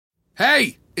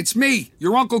Hey, it's me,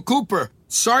 your Uncle Cooper.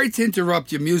 Sorry to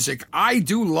interrupt your music. I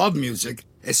do love music,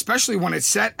 especially when it's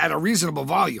set at a reasonable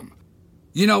volume.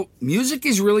 You know, music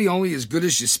is really only as good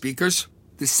as your speakers.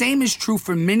 The same is true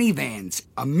for minivans.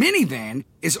 A minivan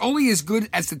is only as good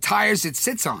as the tires it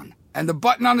sits on. And the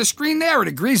button on the screen there, it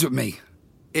agrees with me.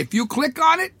 If you click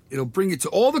on it, it'll bring you to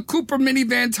all the Cooper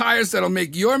minivan tires that'll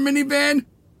make your minivan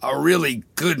a really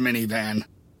good minivan.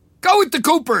 Go with the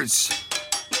Coopers!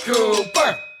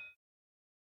 Cooper!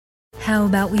 How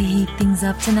about we heat things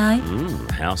up tonight?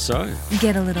 How so?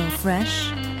 Get a little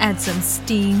fresh, add some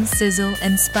steam, sizzle,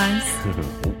 and spice.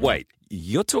 Wait,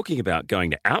 you're talking about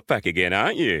going to Outback again,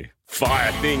 aren't you?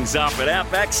 Fire things up at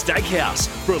Outback Steakhouse.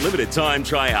 For a limited time,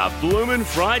 try our bloomin'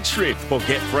 fried shrimp or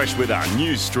get fresh with our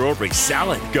new strawberry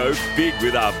salad. Go big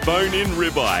with our bone-in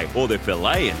ribeye or the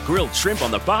filet and grilled shrimp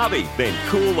on the barbie. Then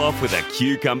cool off with a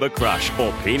cucumber crush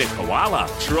or peanut koala.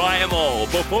 Try them all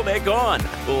before they're gone.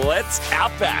 Let's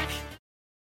Outback.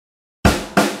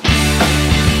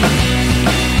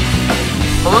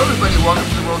 Hello, everybody. Welcome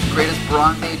to the world's greatest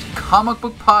Bronze Age comic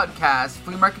book podcast,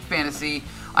 Flea Market Fantasy.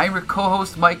 I'm your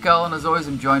co-host, Mike L, and as always,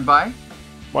 I'm joined by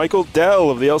Michael Dell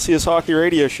of the LCS Hockey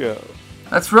Radio Show.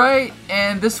 That's right,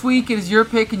 and this week it is your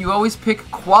pick, and you always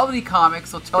pick quality comics,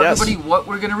 so tell everybody what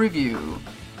we're going to review.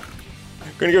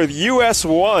 We're going to go with US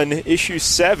 1, Issue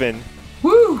 7,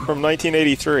 Woo! from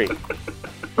 1983.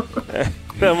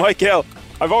 Now, Mike L,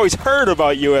 I've always heard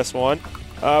about US 1,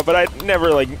 but I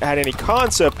never had any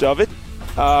concept of it.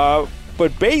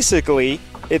 But basically,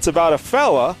 it's about a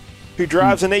fella who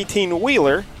drives an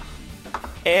 18-wheeler,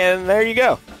 and there you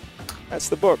go. That's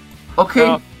the book.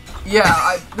 Okay,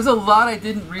 there's a lot I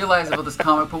didn't realize about this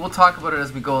comic, but we'll talk about it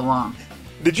as we go along.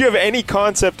 Did you have any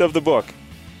concept of the book?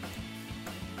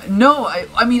 No,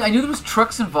 I mean, I knew there was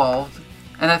trucks involved,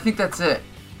 and I think that's it.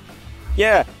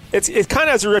 Yeah, it kind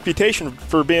of has a reputation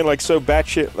for being so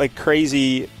batshit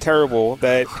crazy terrible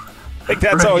that that's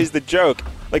Right. always the joke.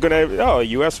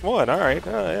 US 1, all right,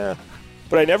 oh yeah.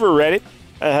 But I never read it.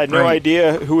 I had no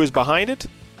idea who was behind it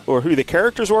or who the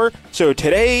characters were. So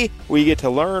today we get to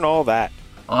learn all that.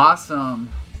 Awesome.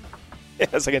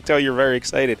 Yes, I can tell you're very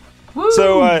excited. Woo!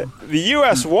 So the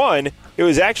US 1, it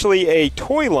was actually a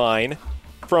toy line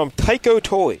from Tyco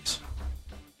Toys.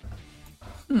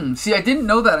 See, I didn't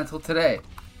know that until today.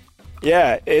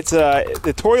 Yeah, it's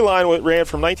the toy line ran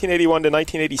from 1981 to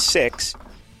 1986.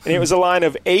 And it was a line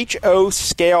of HO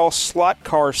scale slot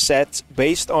car sets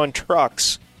based on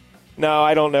trucks. Now,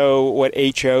 I don't know what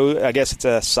HO, I guess it's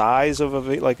a size of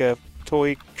a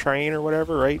toy train or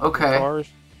whatever, right? Okay. Cars.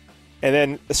 And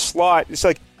then the slot, it's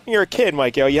like when you're a kid,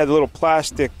 Mike, you had the little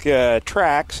plastic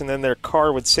tracks, and then their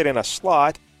car would sit in a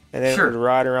slot, and then it would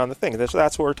ride around the thing. That's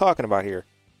what we're talking about here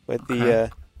with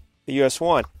the US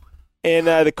 1. And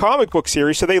the comic book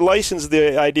series, so they licensed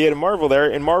the idea to Marvel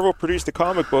there, and Marvel produced the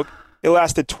comic book. It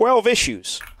lasted 12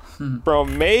 issues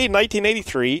from May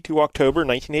 1983 to October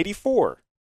 1984.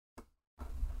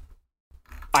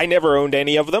 I never owned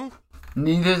any of them.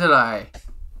 Neither did I.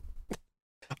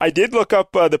 I did look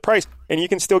up the price, and you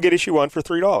can still get issue 1 for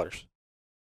 $3.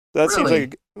 That seems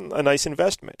like a nice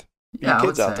investment. Yeah, you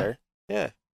kids out there. Yeah.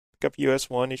 Pick up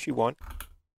US 1, issue 1.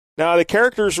 Now, the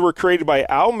characters were created by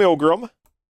Al Milgrom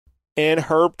and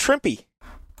Herb Trimpe.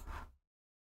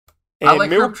 And I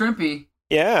like Herb Trimpe.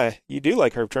 Yeah, you do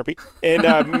like Herb Trimpe. And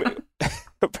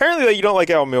apparently you don't like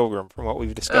Al Milgrom from what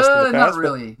we've discussed in the past. Not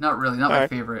really. Not my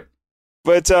favorite.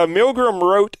 But Milgrom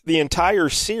wrote the entire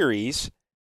series,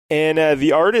 and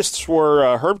the artists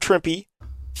were Herb Trimpe,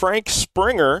 Frank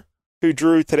Springer, who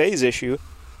drew today's issue,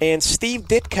 and Steve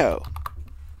Ditko.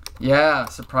 Yeah,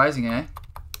 surprising, eh?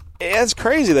 It's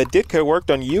crazy that Ditko worked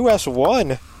on US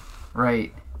 1.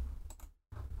 Right.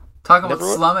 Talk about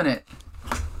slumming it.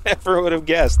 Never would have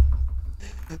guessed.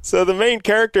 So the main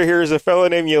character here is a fellow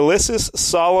named Ulysses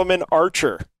Solomon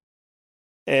Archer.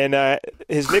 And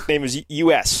his nickname is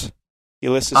US.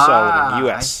 Ulysses Solomon,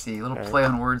 US. I see. A little play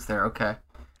on words there. Okay.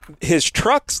 His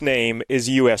truck's name is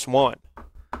US 1.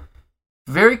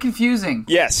 Very confusing.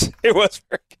 Yes, it was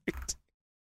very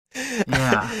confusing.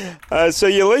 Yeah. So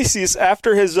Ulysses,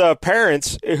 after his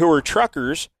parents, who were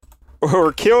truckers,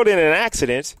 were killed in an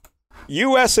accident,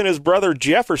 US and his brother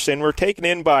Jefferson were taken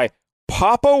in by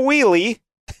Papa Wheelie.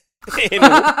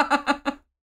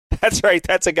 That's right,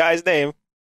 that's a guy's name.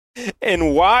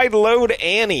 And Wide Load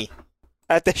Annie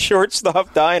at the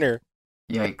Shortstop Diner.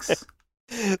 Yikes.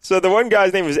 So the one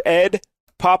guy's name is Ed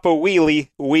Papa Wheelie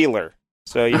Wheeler.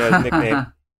 So, his nickname.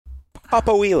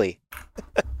 Papa Wheelie.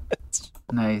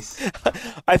 Nice.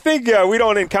 I think we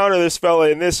don't encounter this fella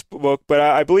in this book, but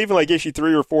I believe in issue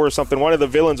 3 or 4 or something, one of the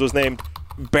villains was named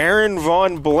Baron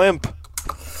von Blimp.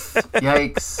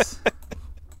 Yikes.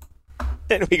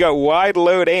 And we got Wide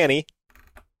Load Annie.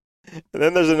 And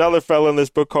then there's another fellow in this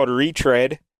book called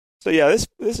Retread. So yeah,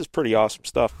 this is pretty awesome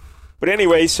stuff. But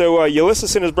anyway, so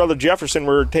Ulysses and his brother Jefferson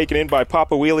were taken in by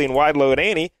Papa Wheelie and Wide Load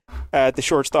Annie at the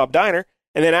Shortstop Diner.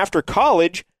 And then after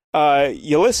college,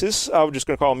 Ulysses, I'm just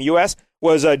going to call him US,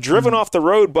 was driven off the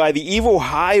road by the evil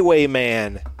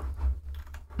Highwayman.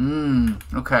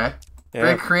 Okay. Yeah.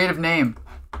 Very creative name.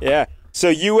 Yeah. So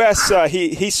US,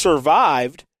 he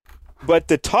survived, but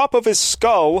the top of his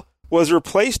skull was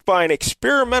replaced by an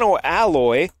experimental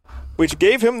alloy, which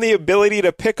gave him the ability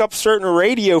to pick up certain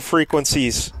radio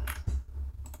frequencies.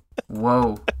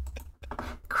 Whoa.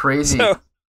 Crazy. So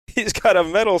he's got a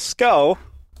metal skull,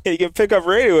 and he can pick up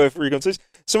radio frequencies.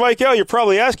 So, Michael, you're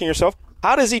probably asking yourself,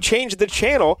 how does he change the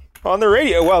channel on the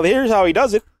radio? Well, here's how he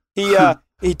does it.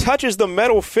 He touches the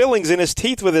metal fillings in his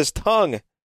teeth with his tongue.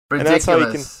 Ridiculous. And that's how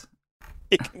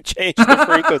he can change the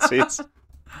frequencies.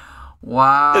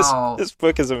 Wow. This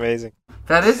book is amazing.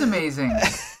 That is amazing.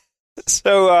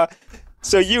 So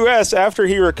US, after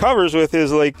he recovers with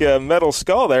his metal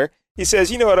skull there, he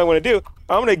says, you know what I'm going to do?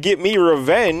 I'm going to get me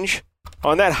revenge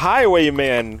on that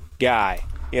Highwayman guy.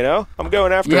 You know, I'm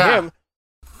going after him.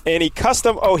 And he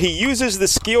uses the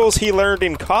skills he learned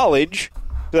in college.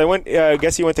 I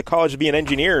guess he went to college to be an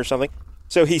engineer or something.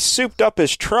 So he souped up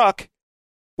his truck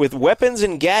with weapons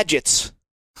and gadgets.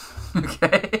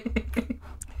 Okay.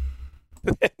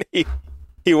 Then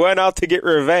he went out to get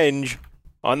revenge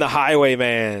on the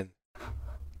Highwayman.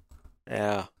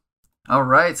 Yeah. All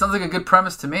right. Sounds like a good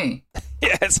premise to me.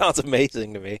 Yeah, it sounds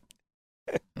amazing to me.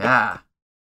 Yeah.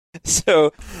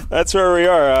 So that's where we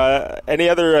are. Any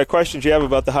other questions you have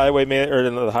about the Highwayman, or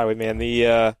not the Highwayman,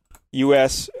 the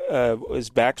U.S. His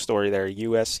backstory there,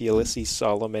 U.S. Ulysses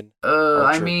Solomon Archer?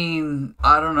 I mean,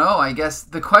 I don't know. I guess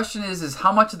the question is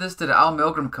how much of this did Al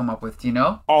Milgrom come up with? Do you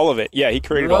know? All of it. Yeah, he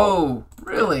created all of it. Whoa,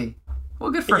 really?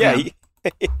 Well, good for him.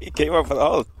 Yeah, he came up with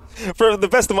all of it. For the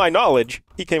best of my knowledge,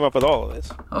 he came up with all of this.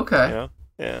 Okay. You know?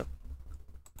 Yeah.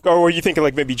 Or were you thinking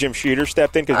maybe Jim Shooter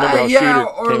stepped in? Because remember how Shooter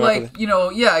or came up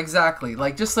with yeah, exactly.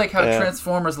 Just like how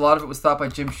Transformers, a lot of it was thought by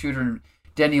Jim Shooter and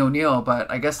Denny O'Neil,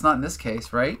 but I guess not in this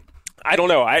case, right? I don't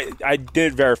know. I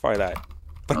did verify that.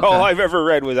 But all I've ever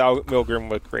read was Al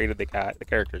Milgrom created the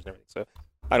characters and everything. So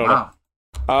I don't know.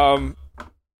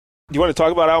 Do you want to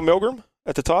talk about Al Milgrom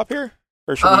at the top here?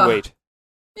 Or should we wait?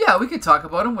 Yeah, we could talk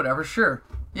about him, whatever, sure.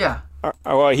 Yeah.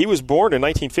 He was born in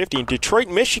 1950 in Detroit,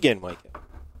 Michigan, Mike.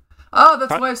 Oh,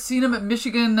 that's why I've seen him at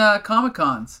Michigan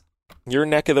Comic-Cons. Your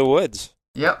neck of the woods.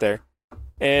 Yep. There.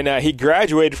 And he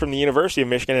graduated from the University of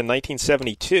Michigan in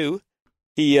 1972.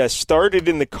 He started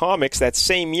in the comics that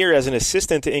same year as an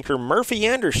assistant to inker Murphy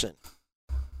Anderson.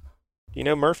 Do you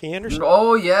know Murphy Anderson?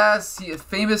 Oh, yes.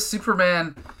 Famous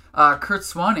Superman Kurt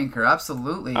Swan inker,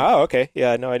 absolutely. Oh, okay. Yeah,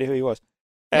 I had no idea who he was.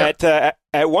 Yep.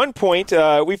 At one point,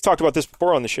 we've talked about this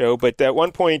before on the show, but at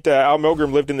one point, Al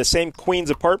Milgrom lived in the same Queens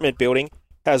apartment building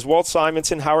as Walt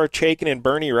Simonson, Howard Chaykin, and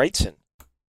Bernie Wrightson.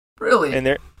 Really?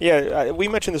 And we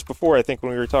mentioned this before, I think,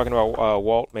 when we were talking about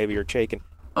Walt, maybe, or Chaykin.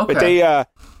 Okay.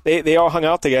 But they all hung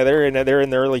out together, and they're in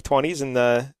their early 20s, and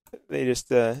they just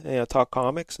talk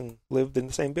comics and lived in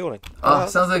the same building. Oh,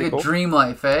 sounds like a dream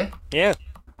life, eh? Yeah.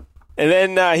 And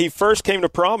then he first came to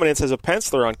prominence as a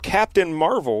penciler on Captain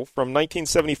Marvel from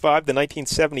 1975 to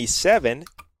 1977,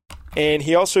 and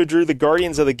he also drew the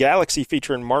Guardians of the Galaxy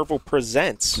feature in Marvel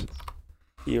Presents.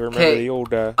 You remember the old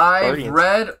Guardians? I've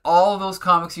read all of those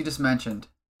comics you just mentioned.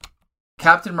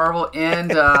 Captain Marvel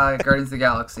and Guardians of the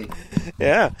Galaxy.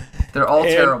 Yeah. They're all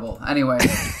terrible. Anyway.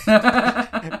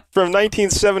 From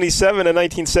 1977 to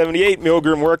 1978,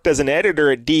 Milgrom worked as an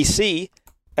editor at DC.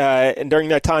 And during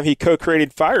that time, he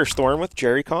co-created Firestorm with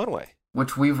Jerry Conway.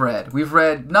 Which we've read. We've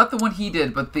read, not the one he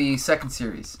did, but the second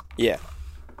series. Yeah.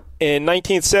 In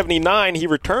 1979, he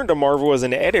returned to Marvel as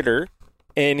an editor,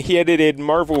 and he edited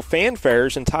Marvel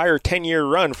Fanfare's entire 10-year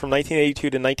run from 1982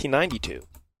 to 1992.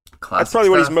 Classic That's probably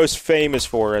stuff. what he's most famous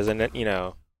for, as an, I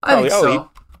think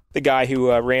so. The guy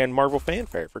who ran Marvel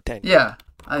Fanfare for 10 years. Yeah,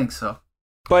 I think so.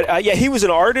 But he was an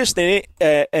artist, and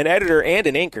an editor, and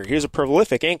an inker. He was a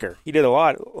prolific inker. He did a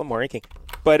lot more inking.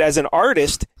 But as an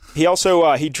artist, he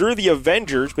also he drew the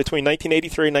Avengers between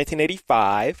 1983 and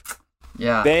 1985.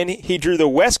 Yeah. Then he drew the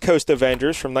West Coast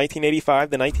Avengers from 1985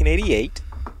 to 1988.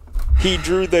 He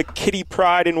drew the Kitty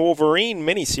Pryde and Wolverine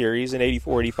miniseries in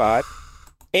 84-85.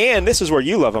 And this is where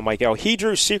you love him, Michael. He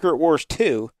drew Secret Wars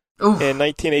 2 in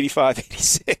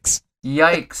 1985-86.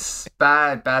 Yikes.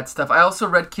 Bad stuff. I also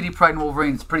read Kitty Pryde and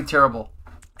Wolverine. It's pretty terrible.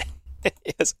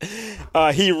 Yes.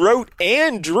 He wrote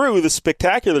and drew the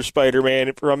Spectacular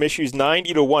Spider-Man from issues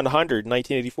 90 to 100,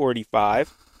 1984-85.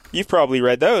 You've probably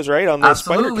read those, right? On the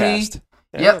Absolutely. Spider-Cast.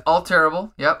 Yeah. Yep, all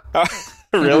terrible. Yep.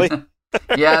 Really?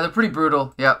 Yeah, they're pretty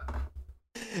brutal. Yep.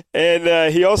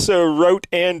 And he also wrote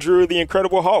and drew The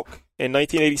Incredible Hulk in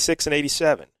 1986 and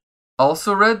 87.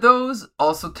 Also read those.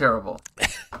 Also terrible.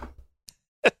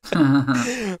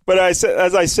 But as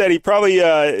I said, he probably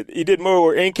he did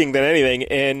more inking than anything,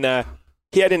 and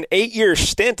he had an 8-year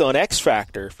stint on X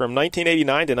Factor from 1989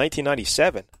 to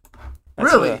 1997.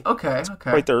 That's really? Okay.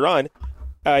 Quite the run.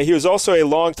 He was also a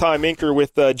longtime inker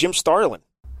with Jim Starlin.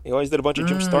 He always did a bunch of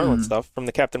Jim Starlin stuff from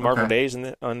the Captain Marvel days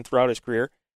and throughout his career.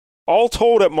 All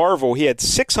told at Marvel, he had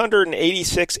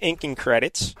 686 inking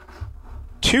credits,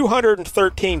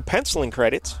 213 penciling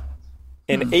credits,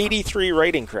 and 83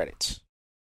 writing credits.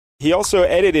 He also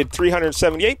edited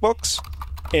 378 books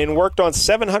and worked on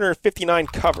 759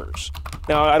 covers.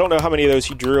 Now, I don't know how many of those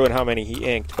he drew and how many he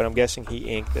inked, but I'm guessing he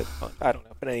inked it. I don't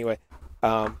know. But anyway,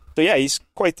 so yeah, he's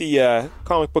quite the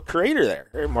comic book creator there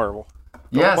at Marvel.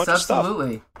 Yes,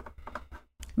 absolutely.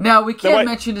 Now, we can't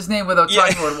mention his name without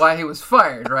talking about why he was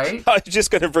fired, right? I was just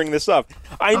going to bring this up.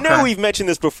 I know we've mentioned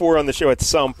this before on the show at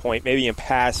some point, maybe in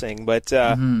passing, but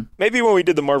maybe when we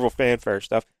did the Marvel Fanfare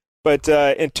stuff. But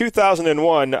in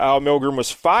 2001, Al Milgrom was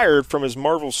fired from his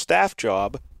Marvel staff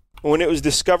job when it was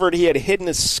discovered he had hidden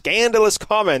his scandalous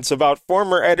comments about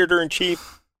former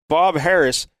editor-in-chief Bob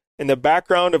Harras in the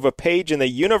background of a page in the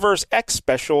Universe X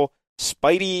special,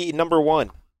 Spidey #1.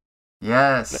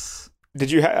 Yes. Did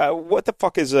you? What the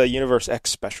fuck is a Universe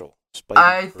X special? Spidey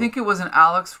I think it was an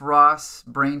Alex Ross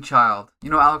brainchild. You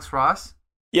know Alex Ross?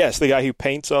 Yes, the guy who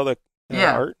paints all the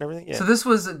art and everything. Yeah. So this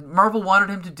was Marvel wanted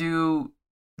him to do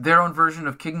their own version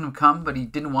of Kingdom Come, but he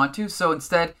didn't want to. So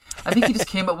instead, I think he just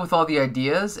came up with all the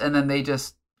ideas, and then they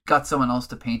just got someone else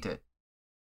to paint it.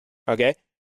 Okay.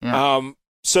 Yeah.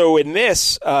 So in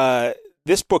this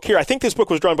book here, I think this book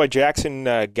was drawn by Jackson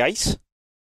Guice.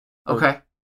 Okay.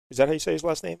 Is that how you say his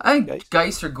last name? I think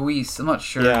Guice or Guice. I'm not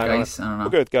sure. Yeah, Guice. I don't know. We'll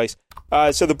go with Guice.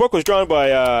 So the book was drawn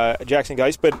by Jackson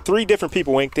Guice, but 3 different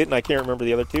people inked it, and I can't remember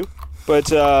the other 2.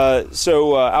 But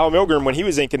Al Milgrom, when he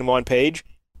was inking one page,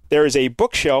 there is a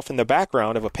bookshelf in the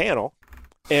background of a panel,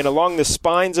 and along the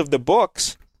spines of the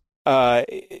books,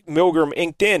 Milgrom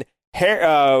inked in,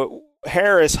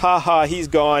 Harris, haha, he's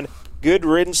gone. Good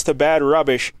riddance to bad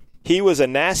rubbish. He was a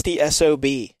nasty SOB.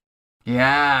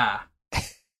 Yeah.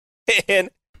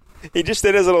 And he just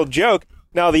did his little joke.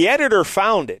 Now, the editor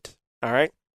found it, all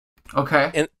right?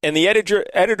 Okay. And the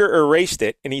editor erased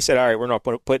it, and he said, all right, we're not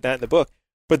putting that in the book.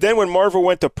 But then when Marvel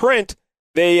went to print,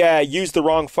 they used the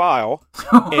wrong file,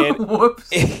 and whoops.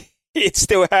 It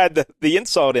still had the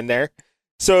insult in there.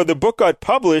 So the book got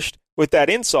published with that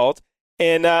insult,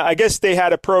 and I guess they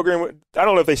had a program, I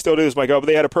don't know if they still do this, Michael, but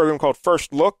they had a program called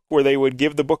First Look, where they would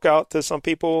give the book out to some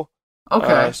people,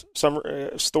 some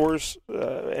stores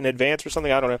in advance or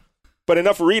something, I don't know. But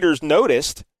enough readers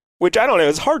noticed, which I don't know,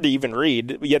 it's hard to even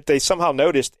read, yet they somehow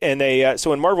noticed, and they so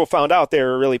when Marvel found out, they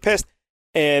were really pissed,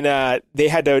 and they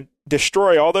had to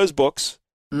destroy all those books.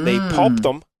 They pulped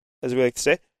them, as we like to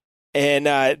say, and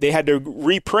they had to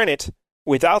reprint it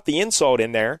without the insult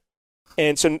in there.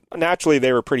 And so naturally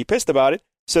they were pretty pissed about it.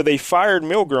 So they fired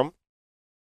Milgrom,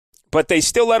 but they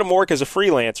still let him work as a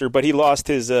freelancer, but he lost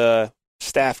his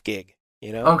staff gig,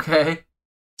 you know? Okay.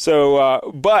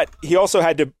 So, but he also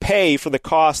had to pay for the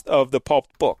cost of the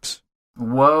pulped books.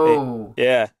 Whoa.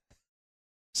 Yeah.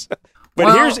 So,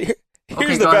 but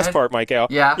here's the best part, Michael.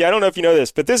 Yeah. Yeah, I don't know if you know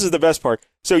this, but this is the best part.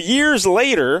 So years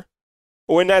later,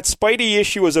 when that Spidey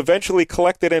issue was eventually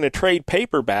collected in a trade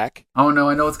paperback. Oh, no,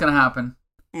 I know what's going to happen.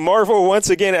 Marvel once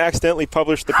again accidentally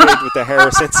published the page with the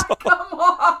Harris insult. Come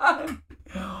on!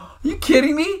 Are you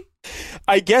kidding me?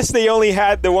 I guess they only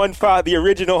had the one file, the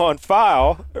original on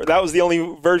file. That was the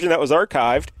only version that was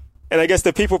archived. And I guess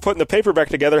the people putting the paperback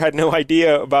together had no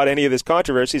idea about any of this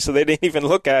controversy, so they didn't even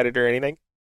look at it or anything.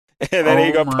 And then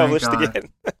it got published again.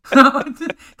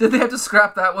 Did they have to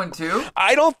scrap that one too?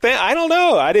 I don't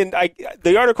know.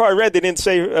 The article I read, they didn't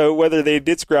say whether they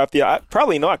did scrap the.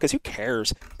 Probably not, because who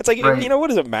cares? It's like, right. What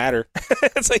does it matter?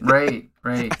 It's like, right.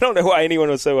 I don't know why anyone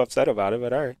was so upset about it,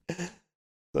 but all right.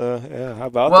 So yeah, how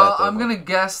about that? Well, I'm gonna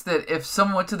guess that if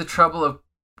someone went to the trouble of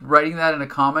writing that in a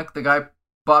comic, the guy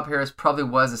Bob Harris probably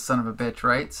was a son of a bitch,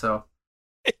 right? So.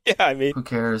 Yeah, I mean, who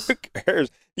cares? Who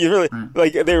cares? You really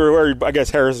like they were worried. I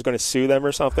guess Harris was going to sue them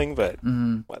or something, but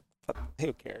what?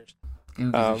 Who cares?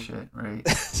 Who gives a shit, right?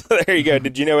 So there you go.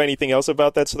 Did you know anything else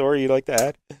about that story you'd like to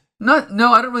add?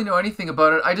 No, I don't really know anything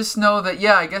about it. I just know that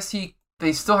I guess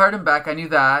they still hired him back. I knew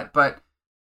that, but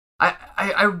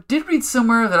I did read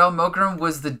somewhere that Al Milgrom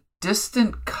was the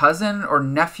distant cousin or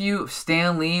nephew of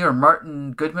Stan Lee or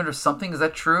Martin Goodman or something. Is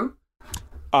that true?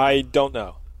 I don't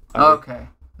know. Okay,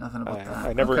 nothing about that.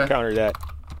 I never okay. encountered that.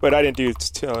 But I didn't do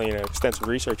extensive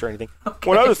research or anything. Okay.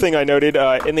 One other thing I noted,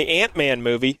 in the Ant-Man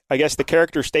movie, I guess the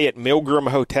characters stay at Milgram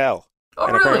Hotel. Oh,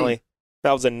 and really? Apparently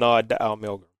that was a nod to Al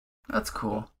Milgrom. That's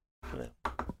cool. Yeah.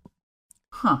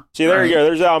 Huh. See, there you go.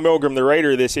 There's Al Milgrom, the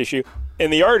writer of this issue.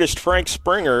 And the artist, Frank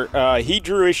Springer, he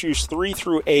drew issues 3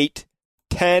 through 8,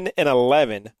 10, and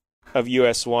 11 of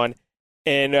US1.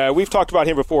 And we've talked about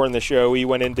him before in the show. He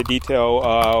went into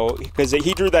detail because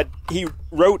he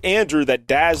wrote and drew that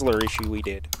Dazzler issue we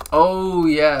did. Oh,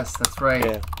 yes, that's right.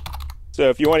 Yeah. So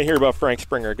if you want to hear about Frank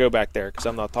Springer, go back there because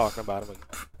I'm not talking about him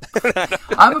again.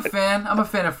 I'm a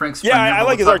fan of Frank Springer. Yeah, I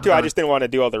like his art too. I just didn't want to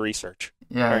do all the research.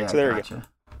 Yeah, all right, so there gotcha. you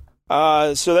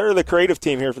go. So they're the creative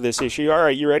team here for this issue. All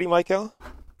right, you ready, Michael?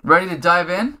 Ready to dive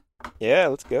in? Yeah,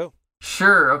 let's go.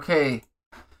 Sure, okay.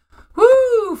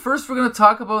 Woo! First, we're going to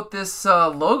talk about this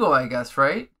logo, I guess,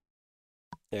 right?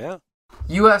 Yeah.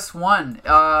 US1.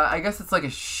 I guess it's like a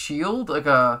shield, like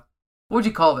a... What would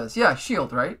you call this? Yeah,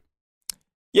 shield, right?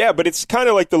 Yeah, but it's kind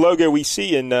of like the logo we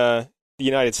see in the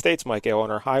United States, Michael, on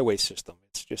our highway system.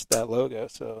 It's just that logo,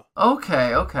 so...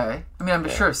 Okay. I mean, I'm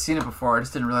sure I've seen it before. I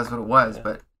just didn't realize what it was,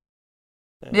 but...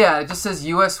 Yeah, it just says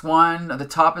US1. The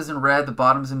top is in red, the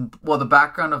bottom's in... Well, the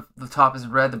background of the top is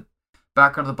in red, the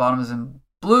background of the bottom is in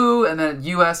blue, and then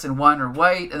US and 1 are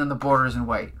white, and then the border is in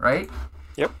white, right?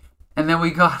 Yep. And then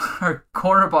we got our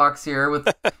corner box here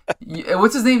with...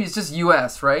 what's his name? It's just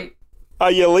US, right?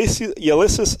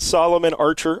 Ulysses Solomon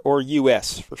Archer, or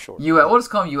US for short. US. We'll just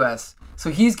call him US.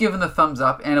 So he's giving the thumbs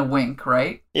up and a wink,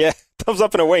 right? Yeah, thumbs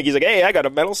up and a wink. He's like, hey, I got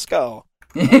a metal skull.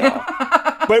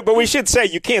 But we should say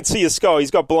you can't see his skull.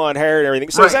 He's got blonde hair and everything.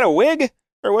 So Is that a wig?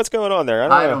 Or what's going on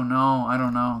there? I don't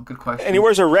know. Good question. And he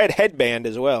wears a red headband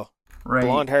as well. Right.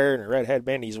 Blonde hair and a red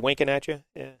headband. He's winking at you.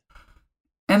 Yeah.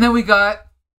 And then we got...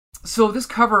 So this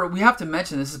cover, we have to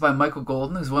mention, this is by Michael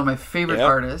Golden, who's one of my favorite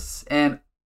artists. And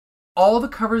all the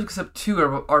covers except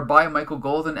 2 are by Michael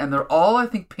Golden, and they're all, I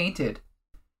think, painted.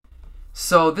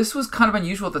 So this was kind of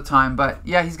unusual at the time, but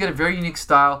yeah, he's got a very unique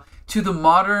style. To the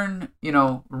modern,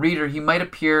 reader, he might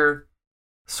appear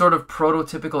sort of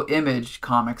prototypical Image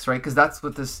comics, right? Because that's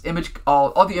what this Image,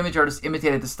 all the Image artists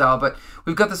imitated the style. But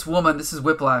we've got this woman. This is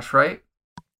Whiplash, right?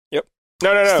 Yep.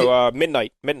 No.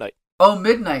 Midnight. Oh,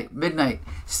 Midnight.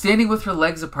 Standing with her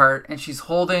legs apart, and she's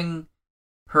holding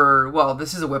her. Well,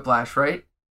 this is a Whiplash, right?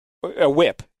 A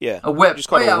whip. Yeah. A whip. Just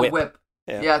call it a whip. Whip.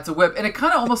 Yeah, it's a whip. And it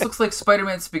kind of almost looks like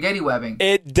Spider-Man spaghetti webbing.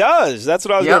 It does. That's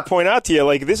what I was going to point out to you.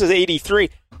 Like, this is 83.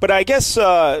 But I guess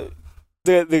the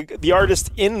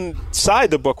artist inside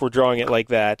the book were drawing it like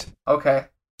that. Okay.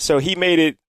 So he made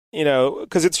it,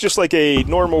 because it's just like a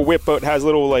normal whip, but it has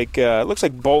little, looks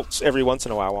like bolts every once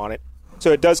in a while on it.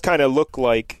 So it does kind of look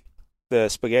like the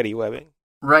spaghetti webbing.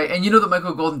 Right, and you know that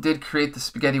Michael Golden did create the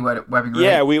spaghetti webbing,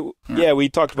 right? Yeah, we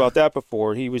talked about that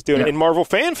before. He was doing it in Marvel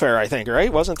Fanfare, I think,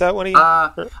 right? Wasn't that when he...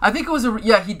 I think it was...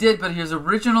 he did, but his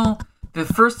original... The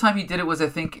first time he did it was, I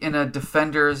think, in a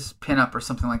Defenders pinup or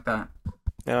something like that.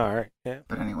 Oh, all right, yeah.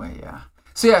 But anyway, yeah.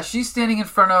 So yeah, she's standing in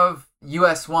front of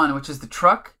US1, which is the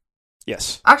truck.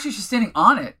 Yes. Actually, she's standing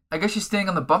on it. I guess she's standing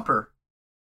on the bumper.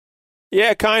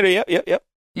 Yeah, kind of, yep.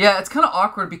 Yeah, it's kind of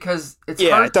awkward because it's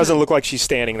hard it doesn't to... look like she's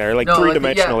standing there. Like,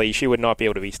 three-dimensionally, she would not be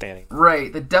able to be standing.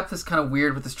 Right. The depth is kind of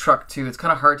weird with this truck, too. It's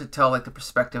kind of hard to tell, like, the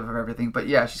perspective of everything. But,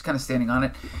 yeah, she's kind of standing on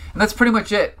it. And that's pretty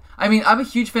much it. I mean, I'm a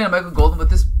huge fan of Michael Golden, but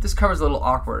this cover's a little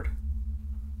awkward.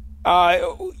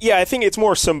 Yeah, I think it's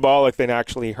more symbolic than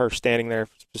actually her standing there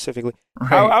specifically.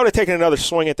 Right. I would have taken another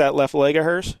swing at that left leg of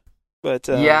hers. But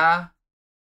yeah.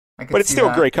 But it's still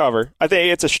a great cover. I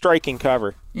think it's a striking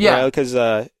cover. Yeah.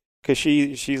 Because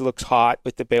she looks hot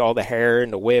with all the hair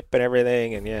and the whip and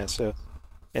everything, and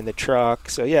and the truck.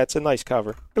 So yeah, it's a nice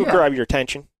cover. It'll grab your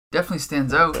attention. Definitely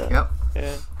stands out. Yep.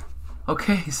 Yeah.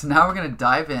 Okay, so now we're gonna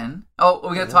dive in. Oh,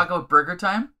 we gotta talk about Burger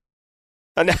Time.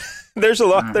 There's a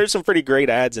lot. Right. There's some pretty great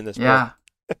ads in this book.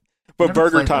 But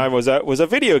Burger Time was a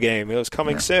video game. It was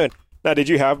coming soon. Now, did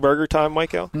you have Burger Time,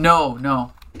 Michael? No,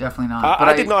 definitely not.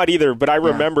 I did not either. But I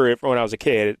remember it when I was a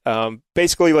kid.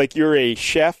 Basically, like you're a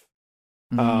chef.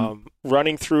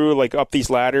 Running through up these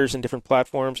ladders and different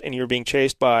platforms, and you're being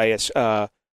chased by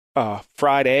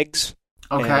fried eggs,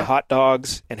 and hot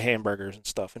dogs, and hamburgers and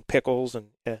stuff, and pickles, and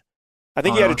I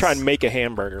think you had to try and make a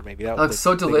hamburger. Maybe that looks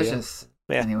so delicious.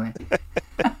 Yeah.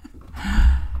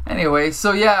 Anyway,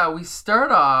 so yeah, we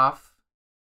start off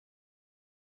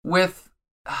with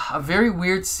a very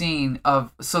weird scene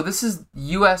of. So this is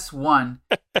US1,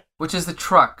 which is the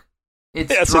truck. It's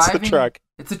the truck.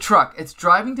 It's a truck. It's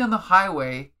driving down the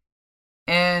highway,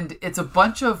 and it's a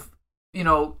bunch of,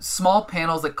 small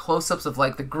panels, like close-ups of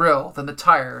like the grill, then the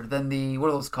tire, then the, what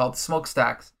are those called?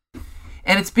 Smokestacks.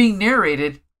 And it's being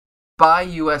narrated by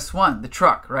US-1, the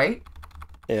truck, right?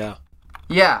 Yeah.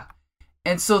 Yeah.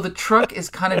 And so the truck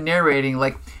is kind of narrating,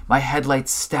 like, my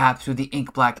headlights stab through the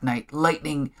ink black night,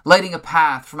 lighting a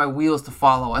path for my wheels to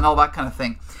follow, and all that kind of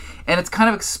thing. And it's kind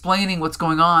of explaining what's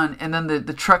going on, and then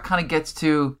the truck kind of gets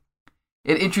to,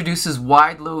 it introduces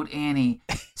Wide Load Annie,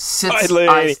 sits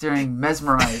eye staring,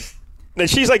 mesmerized. Now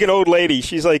she's like an old lady.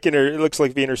 She's like it looks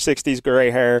like being her 60s,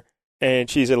 gray hair, and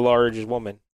she's a large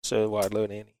woman. So Wide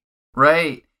Load Annie.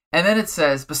 Right. And then it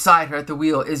says, beside her at the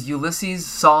wheel is Ulysses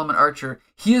Solomon Archer.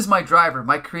 He is my driver,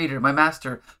 my creator, my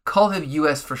master. Call him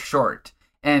US for short.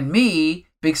 And me,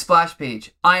 big splash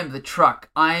page. I am the truck.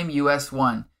 I am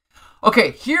US-1.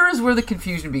 Okay, here is where the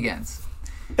confusion begins.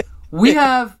 We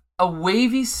have a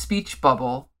wavy speech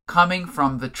bubble coming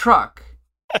from the truck.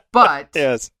 But,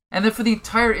 yes. And then for the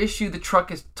entire issue, the truck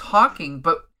is talking,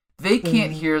 but they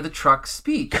can't hear the truck's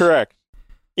speech. Correct.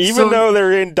 Even though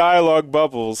they're in dialogue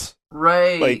bubbles.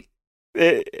 Right. Like,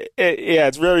 yeah,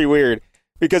 it's very weird.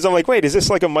 Because I'm like, wait, is this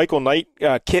like a Michael Knight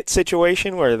Kit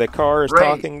situation where the car is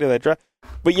talking to the truck?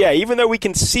 But yeah, even though we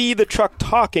can see the truck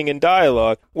talking in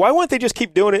dialogue, why wouldn't they just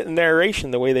keep doing it in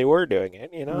narration the way they were doing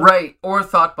it, you know? Right, or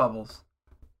thought bubbles.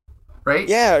 Right?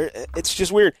 Yeah, it's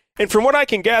just weird. And from what I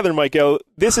can gather, Michael,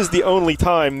 this is the only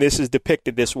time this is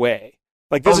depicted this way.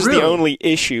 Like, this is the only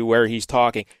issue where he's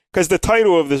talking. Because the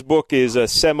title of this book is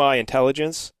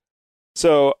Semi-Intelligence.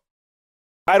 So,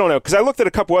 I don't know. Because I looked at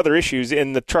a couple other issues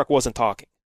and the truck wasn't talking.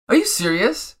 Are you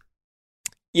serious?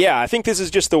 Yeah, I think this is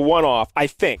just a one-off. I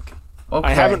think. Okay.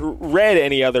 I haven't read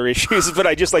any other issues, but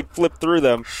I just like flipped through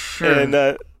them. Sure. And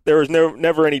there was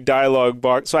never any dialogue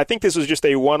box. So I think this was just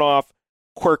a one-off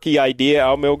quirky idea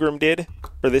Al Milgrom did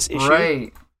for this issue.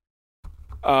 Right.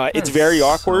 It's very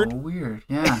awkward. So weird,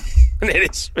 yeah. And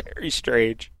it is very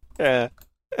strange. Yeah.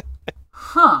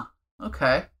 Huh.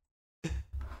 Okay.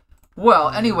 Well,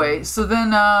 anyway, so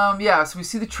then, so we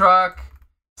see the truck,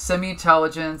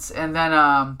 semi-intelligence, and then,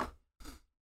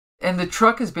 and the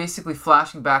truck is basically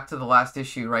flashing back to the last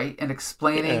issue, right? And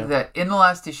explaining that in the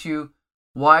last issue,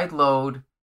 Wide Load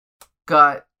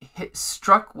got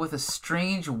struck with a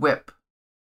strange whip.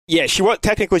 Yeah, she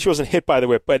wasn't hit by the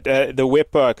whip, but the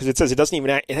whip, because it says it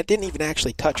didn't even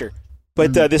actually touch her.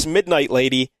 But this Midnight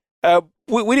Lady,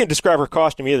 we didn't describe her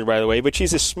costume either, by the way, but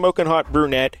she's a smoking hot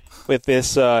brunette with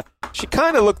this, she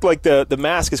kind of looked like the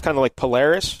mask is kind of like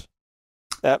Polaris.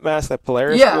 That mask that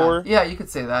Polaris wore. Yeah, you could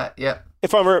say that, yeah.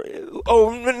 If I'm,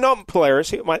 not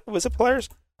Polaris, was it Polaris?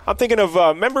 I'm thinking of,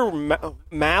 remember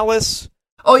Malice?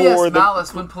 Oh, yes,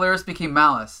 Malice, when Polaris became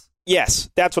Malice. Yes,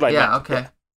 that's what I meant. Okay.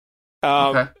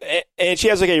 Okay. And she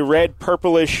has like a red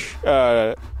purplish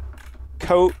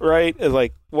coat, right?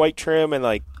 Like white trim and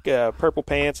like purple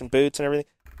pants and boots and everything.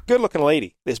 Good looking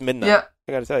lady, this Midnight. Yeah.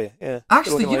 I gotta tell you. Yeah.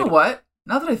 Actually, you know what?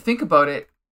 Now that I think about it,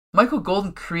 Michael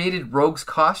Golden created Rogue's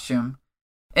costume.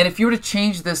 And if you were to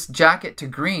change this jacket to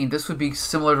green, this would be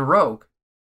similar to Rogue.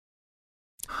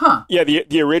 Huh. Yeah,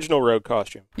 the original Rogue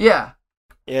costume. Yeah.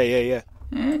 Yeah.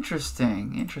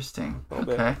 Interesting.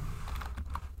 Okay.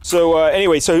 So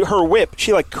anyway, so her whip,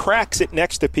 she like cracks it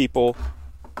next to people,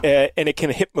 and it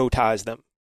can hypnotize them.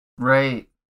 Right.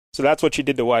 So that's what she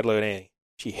did to Wide Load Annie.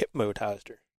 She hypnotized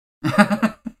her.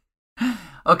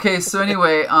 Okay, so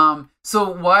anyway, so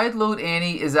Wide Load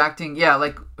Annie is acting,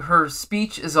 like her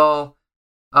speech is all,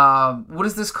 what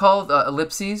is this called?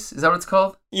 Ellipses? Is that what it's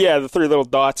called? Yeah, the three little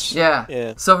dots.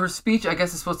 Yeah. So her speech, I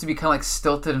guess, is supposed to be kind of like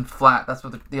stilted and flat. That's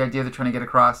what the idea they're trying to get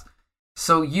across.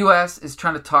 So US is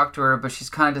trying to talk to her, but she's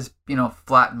kind of just,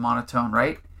 flat and monotone,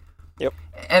 right? Yep.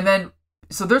 And then,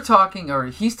 so they're talking, or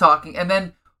he's talking, and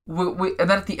then and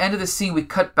then at the end of the scene, we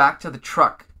cut back to the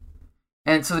truck.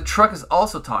 And so the truck is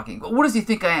also talking. Well, what does he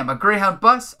think I am? A Greyhound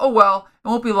bus? Oh, well, it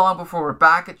won't be long before we're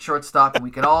back at shortstop and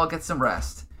we can all get some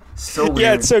rest. So weird.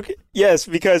 Yeah, it's so, yes,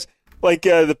 because like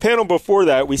the panel before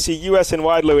that, we see US and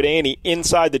Wide Load Annie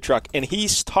inside the truck, and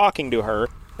he's talking to her,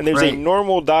 and there's a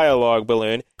normal dialogue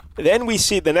balloon. Then we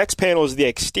see the next panel is the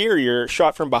exterior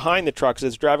shot from behind the truck as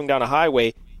it's driving down a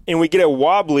highway, and we get a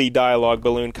wobbly dialogue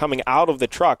balloon coming out of the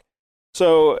truck.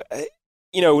 So,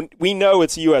 we know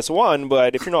it's US-1,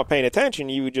 but if you're not paying attention,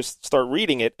 you would just start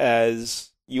reading it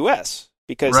as US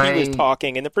because he was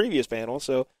talking in the previous panel.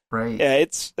 So, yeah,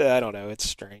 it's, I don't know, it's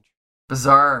strange.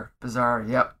 Bizarre,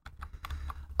 yep.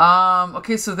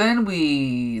 Okay, so then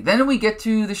we get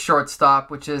to the shortstop,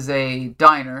 which is a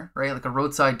diner, right? Like a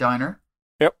roadside diner.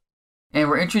 Yep. And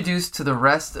we're introduced to the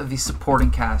rest of the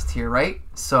supporting cast here, right?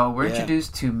 So we're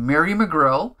introduced to Mary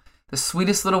McGrill, the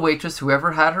sweetest little waitress who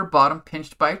ever had her bottom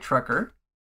pinched by a trucker.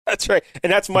 That's right.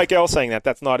 And that's Mike L. saying that.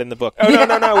 That's not in the book. Oh,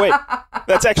 no, wait.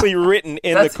 That's actually written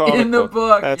in the comic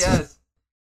book. Yes.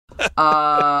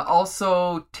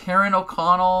 Also, Taryn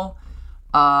O'Connell.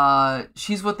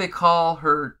 She's what they call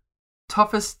her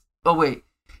toughest. Oh wait,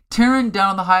 Taryn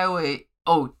down the highway.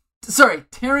 Oh, sorry,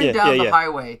 Taryn down the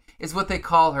highway is what they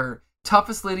call her.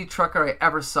 Toughest lady trucker I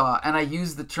ever saw, and I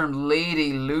use the term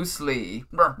lady loosely.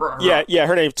 Yeah,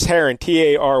 her name's Taryn,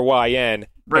 Taryn, right.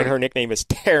 And her nickname is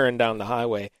Taryn down the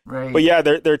highway. Right. But yeah,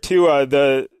 they're two.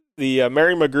 The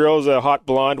Mary McGrill's a hot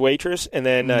blonde waitress, and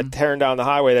then Taryn down the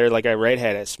highway, they're like a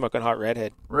redhead, a smoking hot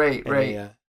redhead. Right. Yeah.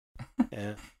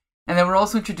 And then we're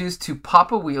also introduced to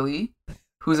Papa Wheelie,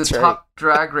 who's a top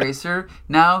drag racer.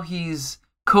 Now he's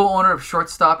co-owner of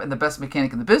Shortstop and the best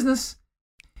mechanic in the business.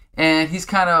 And he's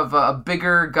kind of a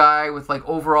bigger guy with like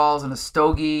overalls and a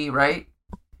stogie, right?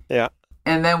 Yeah.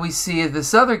 And then we see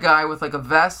this other guy with like a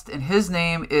vest, and his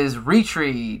name is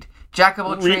Retread. Jack of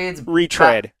all trades.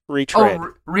 Retread.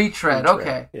 Oh, Retread.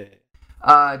 Okay.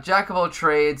 Yeah. Jack of all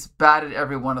trades, batted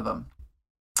every one of them.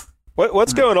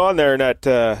 What's going on there in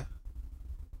that...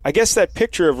 I guess that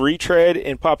picture of Retread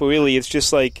and Papa Wheelie, it's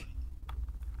just like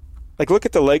look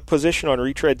at the leg position on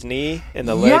Retread's knee and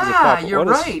the legs of Papa. Yeah, you're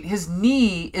right. His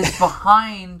knee is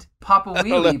behind Papa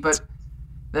Wheelie, but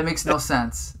that makes no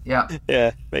sense. Yeah.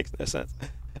 Yeah, makes no sense.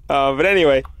 But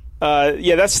anyway,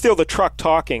 that's still the truck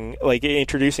talking, like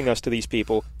introducing us to these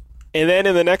people. And then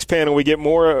in the next panel, we get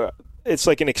more, it's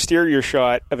like an exterior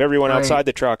shot of everyone outside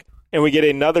the truck. And we get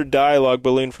another dialogue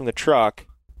balloon from the truck.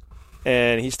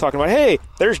 And he's talking about, hey,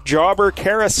 there's Jobber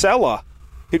Caracella,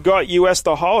 who got U.S.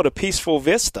 the Haul to Peaceful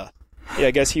Vista. Yeah,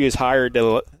 I guess he was hired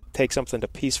to take something to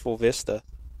Peaceful Vista.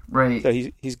 Right. So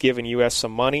he's giving U.S.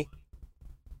 some money.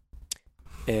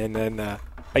 And then a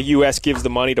U.S. gives the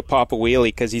money to Papa Wheelie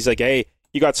because he's like, hey,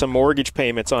 you got some mortgage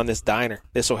payments on this diner.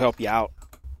 This will help you out.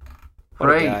 What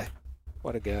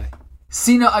a guy.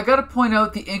 See, now, I got to point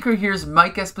out the inker here is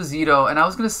Mike Esposito, and I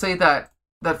was going to say that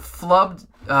flubbed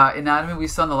anatomy we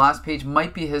saw on the last page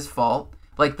might be his fault,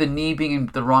 like the knee being in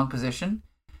the wrong position.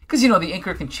 Because, the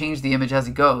inker can change the image as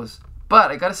he goes. But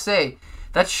I got to say,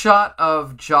 that shot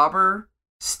of Jobber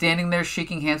standing there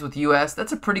shaking hands with US,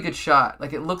 that's a pretty good shot.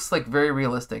 Like, it looks like very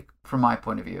realistic from my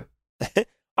point of view.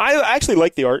 I actually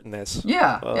like the art in this.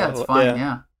 Yeah, it's fine,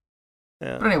 yeah.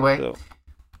 But anyway,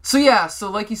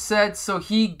 so like you said, so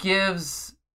he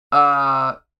gives,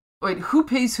 wait, who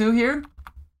pays who here?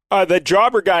 The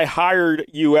Jobber guy hired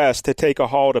U.S. to take a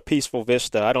haul to Peaceful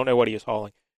Vista. I don't know what he was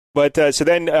hauling. But so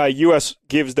then U.S.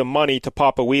 gives the money to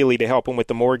Papa Wheelie to help him with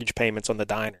the mortgage payments on the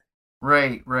diner.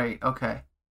 Right, okay.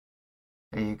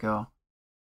 There you go.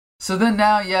 So then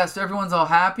now, yes, everyone's all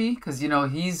happy because,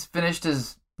 he's finished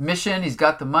his mission. He's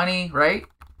got the money, right?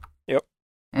 Yep.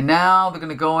 And now they're going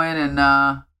to go in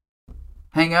and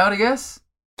hang out, I guess?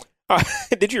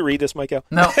 Did you read this, Michael?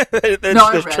 No.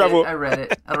 there's trouble. I read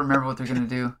it. I don't remember what they're going to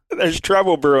do. There's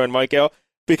trouble brewing, Michael,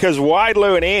 because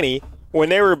Widelow and Annie, when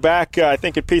they were back, I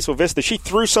think, at Peaceful Vista, she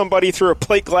threw somebody through a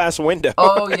plate glass window.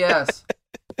 Oh, yes.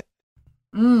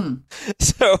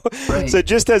 So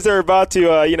just as they're about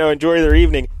to, enjoy their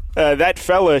evening, that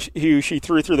fella who she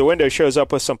threw through the window shows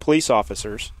up with some police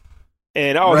officers.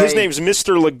 And, his name's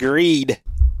Mr. Legreed.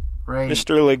 Right.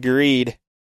 Mr. Legreed,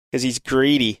 because he's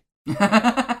greedy.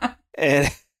 And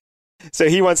so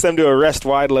he wants them to arrest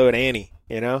Widelow and Annie,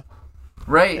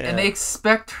 Right, yeah. And they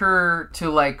expect her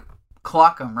to, like,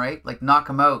 clock him, right? Like, knock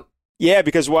him out. Yeah,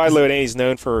 because Widelow and Annie's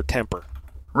known for her temper.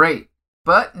 Right.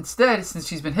 But instead, since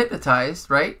she's been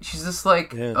hypnotized, right, she's just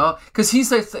like, because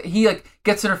he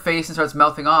gets in her face and starts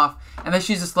mouthing off, and then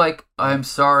she's just like, I'm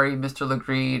sorry, Mr.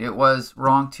 Legreed, it was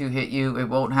wrong to hit you, it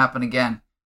won't happen again.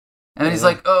 And then he's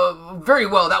like, very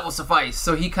well, that will suffice.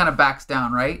 So he kind of backs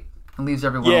down, right? And leaves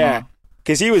everyone alone.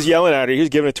 Because he was yelling at her. He was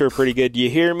giving it to her pretty good. You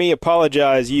hear me?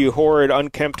 Apologize, you horrid,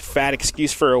 unkempt, fat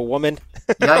excuse for a woman.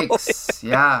 Yikes.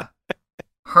 Yeah.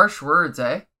 Harsh words,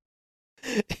 eh?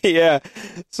 Yeah.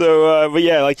 So, but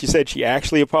yeah, like you said, she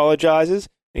actually apologizes.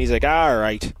 And he's like, all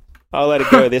right, I'll let it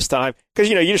go this time. Because,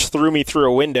 you just threw me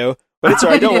through a window. But it's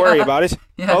all right. Don't worry about it.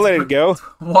 Yeah, I'll let it go.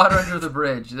 Water under the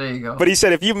bridge. There you go. But he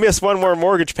said, if you miss one more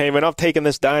mortgage payment, I'm taking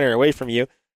this diner away from you.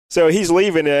 So he's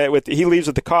leaving he leaves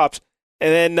with the cops.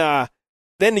 And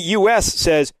then the U.S.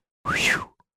 says,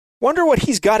 wonder what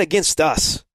he's got against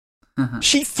us.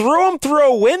 She threw him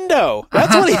through a window.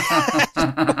 That's what he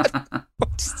had.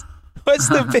 What's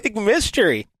the big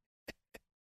mystery?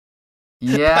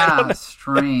 Yeah,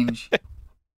 strange.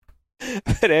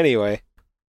 But anyway.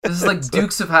 This is like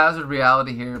Dukes of Hazzard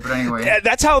reality here, but anyway. Yeah,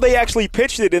 that's how they actually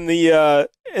pitched it in the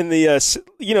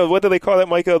what do they call that,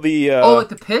 Michael? Like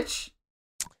the pitch?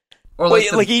 Or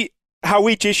how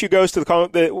each issue goes to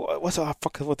what's the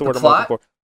word I'm looking for?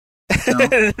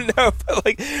 No? No, but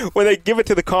like when they give it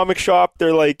to the comic shop,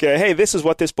 they're like, "Hey, this is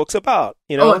what this book's about."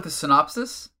 You know, like the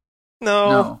synopsis.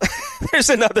 No. There's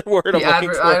another word I'm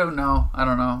looking for. I don't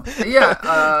know.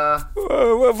 Yeah.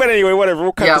 But anyway, whatever.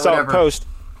 We'll cut this out in post.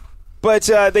 But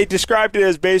they described it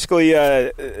as basically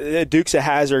Dukes of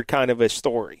Hazzard kind of a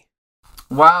story.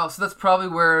 Wow. So that's probably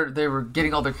where they were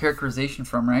getting all their characterization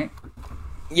from, right?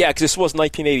 Yeah, because this was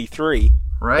 1983.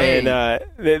 Right. And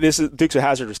this is Dukes of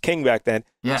Hazzard was king back then.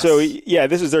 Yes. So, yeah,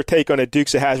 this is their take on a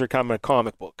Dukes of Hazzard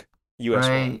comic book. US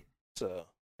right. one. So,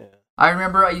 yeah. I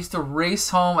remember I used to race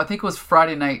home, I think it was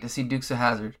Friday night, to see Dukes of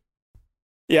Hazzard.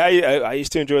 Yeah, I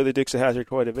used to enjoy the Dukes of Hazzard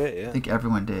quite a bit, yeah. I think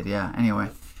everyone did, yeah. Anyway,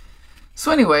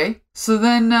 so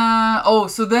then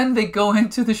they go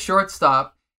into the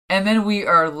shortstop, and then we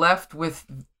are left with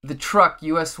the truck,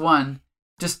 US1,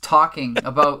 just talking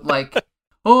about, like,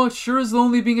 oh, it sure is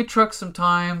lonely being a truck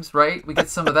sometimes, right? We get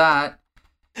some of that.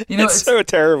 You know, it's so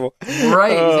terrible.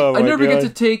 Right. Oh, I never get to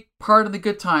take part in the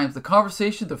good times, the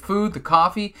conversation, the food, the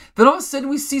coffee. Then all of a sudden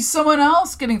we see someone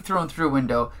else getting thrown through a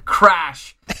window.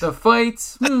 Crash. The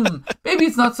fights. Maybe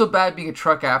it's not so bad being a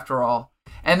truck after all.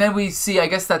 And then we see, I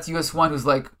guess that's US1 who's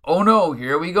like, oh no,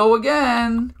 here we go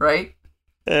again. Right?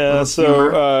 Yeah,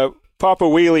 so Papa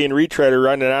Wheelie and Retread are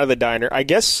running out of the diner. I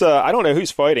guess, I don't know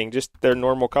who's fighting, just their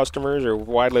normal customers or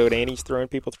Wide Load Annie's throwing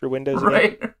people through windows.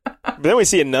 Right. But then we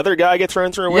see another guy get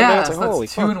thrown through a window. Yeah, it's like, so holy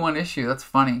that's two fuck. in one issue. That's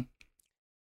funny.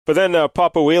 But then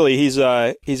Papa Wheelie,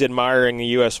 he's admiring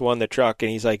the US1, the truck,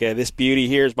 and he's like, this beauty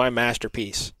here is my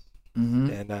masterpiece.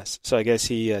 Mm-hmm. And so I guess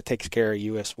he takes care of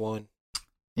US1.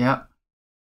 Yeah.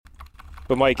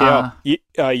 But Mike,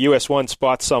 US1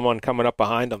 spots someone coming up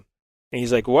behind him. And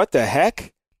he's like, what the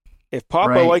heck? If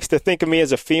Papa likes to think of me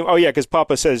as a female... Oh, yeah, because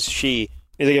Papa says she.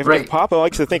 He's like, if Papa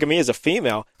likes to think of me as a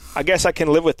female, I guess I can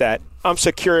live with that. I'm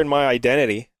secure in my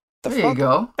identity. There you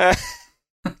go. And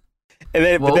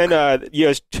then, but then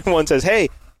US1 says, hey,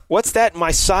 what's that in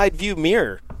my side view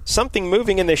mirror? Something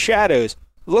moving in the shadows.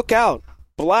 Look out.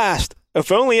 Blast. If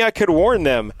only I could warn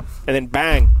them. And then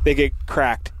bang, they get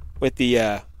cracked with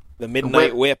the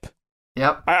midnight whip.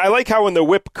 Yep. I like how when the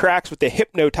whip cracks with the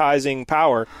hypnotizing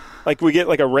power, like we get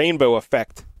like a rainbow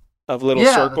effect of little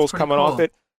circles coming off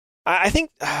it. I think,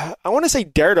 I want to say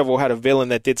Daredevil had a villain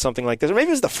that did something like this. Or maybe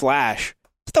it was the Flash.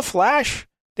 It's the Flash?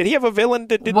 Did he have a villain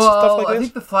that did stuff like this? I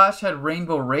think the Flash had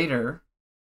Rainbow Raider.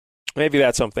 Maybe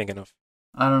that's what I'm thinking of.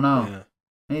 I don't know. Yeah.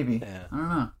 Maybe. Yeah. I don't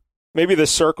know. Maybe the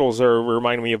circles are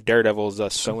reminding me of Daredevil's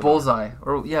sonar. Bullseye.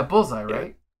 Bullseye, right?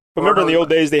 Yeah. But remember in the old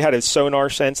days they had a sonar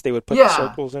sense, they would put the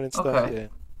circles in and stuff. Okay. Yeah.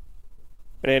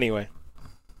 But anyway.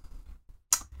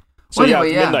 So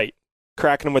Midnight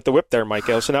cracking him with the whip there,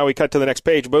 Michael. So now we cut to the next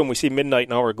page. Boom, we see Midnight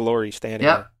in all her glory standing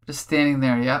there. Yep, just standing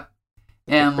there, yep.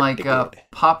 And like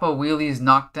Papa Wheelie's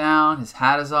knocked down, his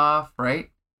hat is off, right?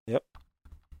 Yep.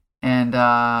 And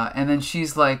then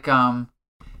she's like,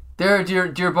 there,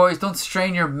 dear boys, don't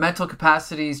strain your mental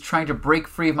capacities trying to break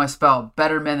free of my spell.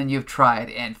 Better men than you've tried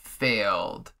and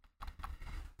failed.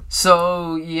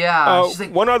 So, yeah. She's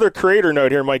like, one other creator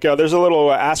note here, Mike. There's a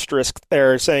little asterisk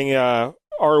there saying,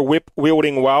 our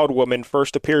whip-wielding wild woman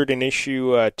first appeared in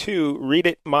issue 2. Read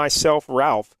it myself,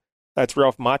 Ralph. That's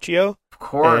Ralph Macchio. Of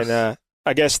course. And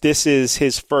I guess this is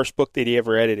his first book that he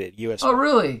ever edited, US. Oh,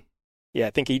 really? Yeah, I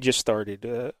think he just started.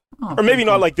 Or maybe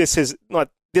not like this is not...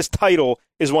 This title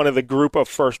is one of the group of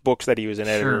first books that he was an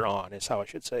editor on, is how I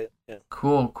should say it. Yeah.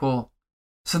 Cool.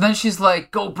 So then she's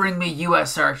like, go bring me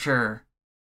U.S. Archer.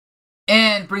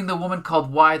 And bring the woman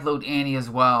called Wide Load Annie as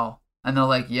well. And they're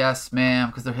like, yes, ma'am,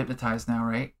 because they're hypnotized now,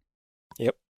 right?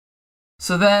 Yep.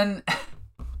 So then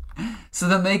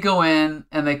they go in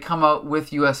and they come out with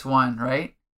US1,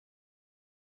 right?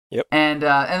 Yep. And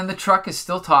then the truck is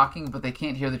still talking, but they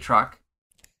can't hear the truck.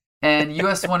 And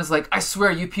US1 is like, I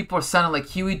swear, you people are sounding like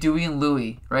Huey, Dewey, and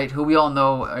Louie, right? Who we all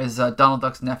know is Donald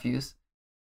Duck's nephews.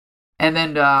 And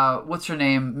then, what's her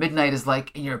name? Midnight is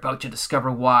like, and you're about to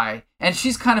discover why. And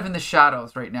she's kind of in the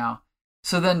shadows right now.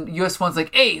 So then US1's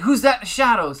like, hey, who's that in the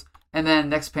shadows? And then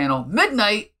next panel,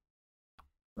 Midnight?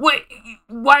 Wait,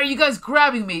 why are you guys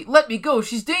grabbing me? Let me go,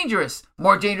 she's dangerous.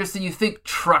 More dangerous than you think,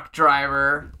 truck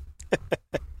driver.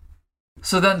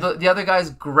 So then the other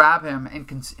guys grab him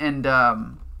and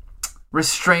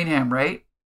restrain him, right?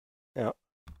 Yeah.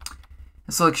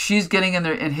 And so like she's getting in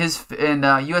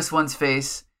US1's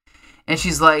face, and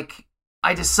she's like,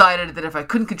 I decided that if I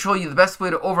couldn't control you, the best way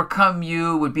to overcome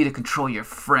you would be to control your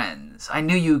friends. I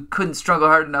knew you couldn't struggle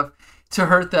hard enough to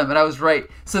hurt them, and I was right.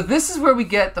 So this is where we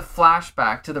get the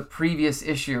flashback to the previous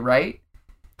issue, right?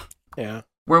 Yeah.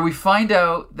 Where we find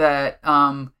out that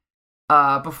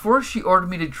before she ordered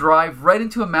me to drive right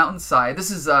into a mountainside,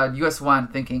 this is US 1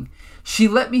 thinking, she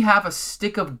let me have a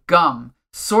stick of gum,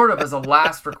 sort of as a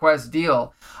last request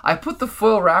deal. I put the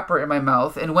foil wrapper in my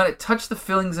mouth, and when it touched the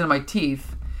fillings in my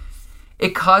teeth,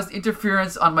 it caused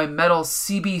interference on my metal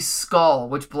CB skull,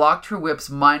 which blocked her whip's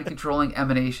mind-controlling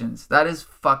emanations. That is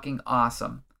fucking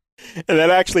awesome. And that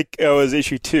actually was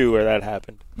issue 2 where that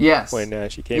happened. Yes. When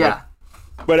she came in.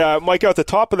 But, Mike, at the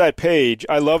top of that page,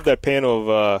 I love that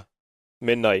panel of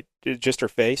Midnight. Just her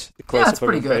face. Yeah, that's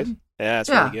pretty good. Face. Yeah, that's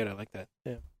really good. I like that.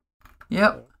 Yeah.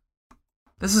 Yep.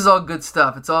 This is all good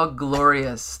stuff. It's all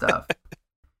glorious stuff.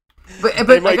 But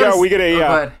hey, Mike, we get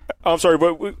a... I'm sorry,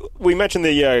 but we mentioned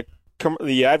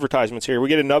the advertisements here. We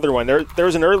get another one. There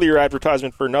was an earlier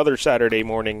advertisement for another Saturday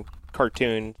morning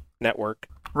cartoon network.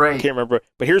 Right. I can't remember.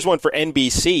 But here's one for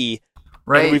NBC.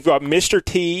 Right. And we've got Mr.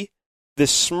 T, the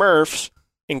Smurfs,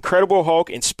 Incredible Hulk,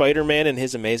 and Spider-Man and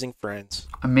his amazing friends.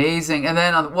 Amazing. And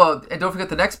then, and don't forget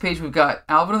the next page, we've got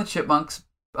Alvin and the Chipmunks,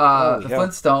 the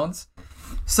Flintstones,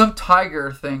 some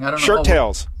tiger thing. I don't know.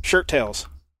 Shirt Tails.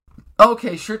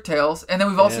 Okay, Shirt Tails. And then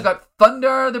we've also got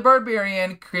Thunder the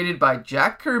Barbarian, created by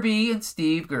Jack Kirby and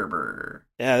Steve Gerber.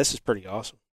 Yeah, this is pretty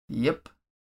awesome. Yep.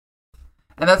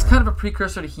 And that's kind of a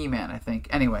precursor to He-Man, I think.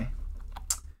 Anyway.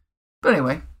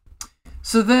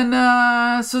 So then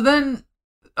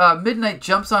Midnight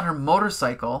jumps on her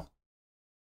motorcycle,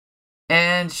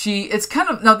 and it's kind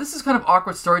of, now this is kind of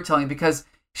awkward storytelling because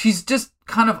she's just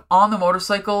kind of on the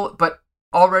motorcycle, but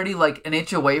already like an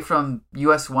inch away from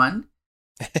US 1.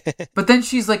 But then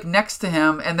she's like next to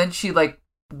him, and then she like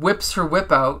whips her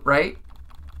whip out, right?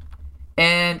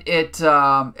 And it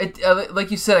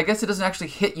like you said, I guess it doesn't actually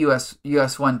hit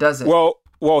US 1, does it?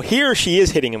 Well, here she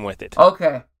is hitting him with it.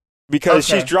 Okay. Because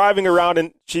she's driving around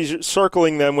and she's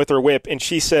circling them with her whip, and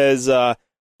she says,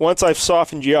 once I've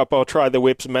softened you up, I'll try the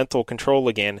whip's mental control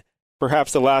again.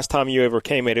 Perhaps the last time you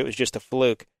overcame it was just a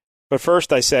fluke. But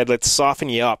first I said, let's soften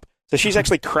you up. So she's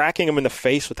actually cracking him in the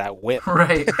face with that whip.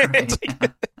 Right.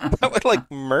 That would,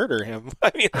 like, murder him.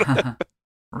 I mean,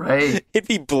 right. He'd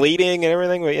be bleeding and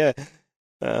everything, but yeah.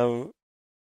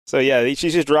 So yeah,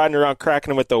 she's just riding around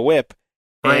cracking him with the whip.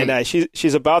 Right. And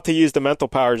she's about to use the mental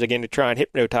powers again to try and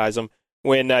hypnotize him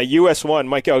when US 1,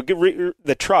 Michael,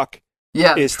 the truck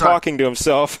is talking to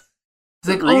himself.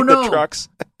 He's like, oh no, the trucks.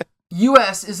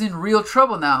 US is in real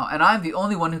trouble now, and I'm the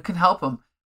only one who can help him.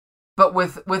 But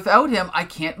without him, I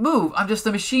can't move. I'm just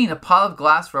a machine, a pile of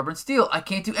glass, rubber, and steel. I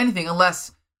can't do anything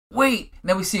unless... Wait! And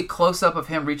then we see a close-up of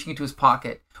him reaching into his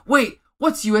pocket. Wait!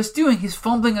 What's US doing? He's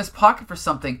fumbling in his pocket for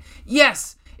something.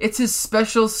 Yes! It's his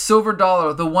special silver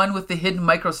dollar, the one with the hidden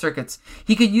microcircuits.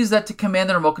 He can use that to command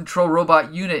the remote control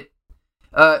robot unit,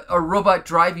 a robot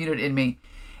drive unit in me.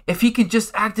 If he can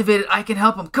just activate it, I can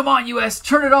help him. Come on, US,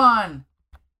 turn it on!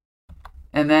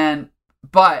 And then,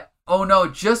 but, oh no,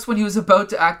 just when he was about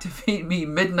to activate me,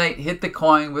 Midnight hit the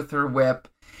coin with her whip,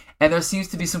 and there seems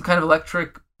to be some kind of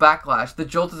electric backlash. The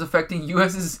jolt is affecting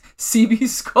US's CB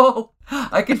skull.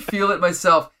 I can feel it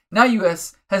myself. Now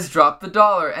US has dropped the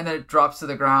dollar, and then it drops to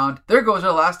the ground. There goes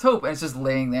our last hope, and it's just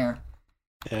laying there.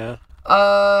 Yeah.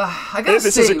 I gotta say...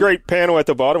 This is a great panel at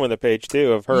the bottom of the page,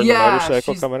 too, of her and the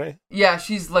motorcycle coming in. Yeah,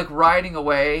 she's, like, riding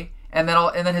away, and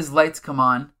then his lights come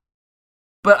on.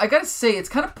 But I gotta say, it's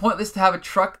kind of pointless to have a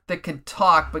truck that can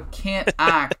talk but can't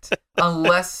act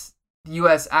unless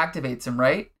US activates him,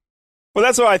 right? Well,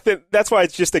 that's why I think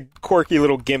it's just a quirky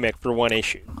little gimmick for one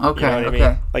issue. Okay, you know what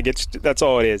I mean? Like that's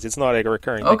all it is. It's not like a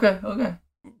recurring thing. Okay.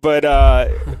 But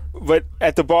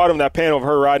at the bottom, that panel of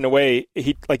her riding away,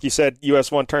 he, like you said, US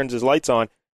 1 turns his lights on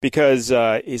because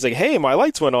he's like, "Hey, my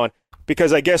lights went on."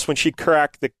 Because I guess when she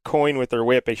cracked the coin with her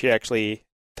whip, she actually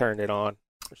turned it on.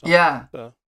 Or something. Yeah.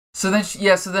 So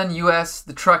then US,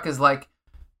 the truck is like,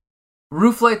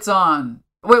 roof lights on.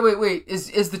 Wait.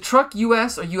 Is the truck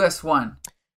US or US 1?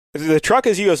 The truck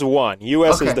is US 1.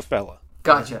 US is the fella.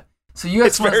 Gotcha. So US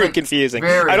It's very confusing.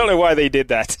 I don't know why they did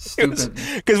that.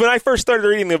 Because when I first started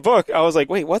reading the book, I was like,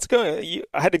 wait, what's going on?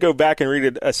 I had to go back and read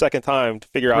it a second time to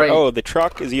figure out, the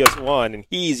truck is US 1 and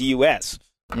he's US.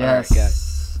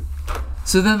 Yes.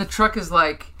 So then the truck is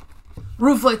like,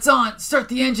 roof lights on, start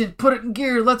the engine, put it in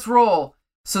gear, let's roll.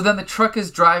 So then the truck is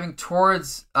driving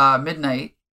towards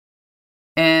Midnight.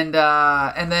 And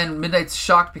then Midnight's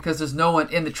shocked because there's no one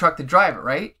in the truck to drive it,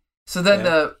 right? So then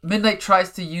the Midnight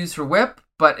tries to use her whip,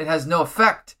 but it has no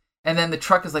effect. And then the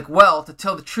truck is like, well, to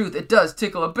tell the truth, it does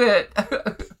tickle a bit.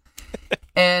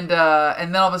 and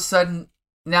then all of a sudden,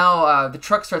 now the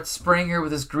truck starts spraying her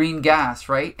with this green gas,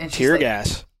 right? And she's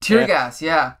gas. Tear gas,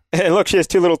 yeah. And look, she has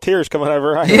 2 little tears coming out of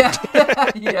her eyes.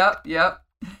 Yeah. Yep.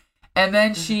 And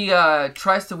then she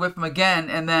tries to whip him again,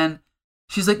 and then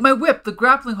she's like, my whip, the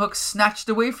grappling hook snatched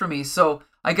away from me. So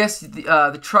I guess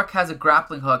the truck has a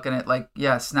grappling hook and it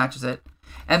snatches it.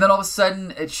 And then all of a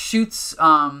sudden it shoots,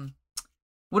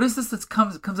 what is this that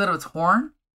comes out of its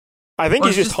horn? I think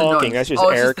he's just honking. That's just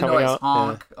air coming out.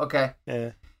 Honk. Yeah. Okay.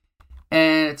 Yeah.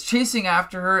 And it's chasing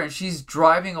after her, and she's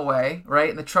driving away, right?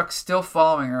 And the truck's still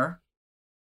following her.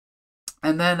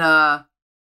 And then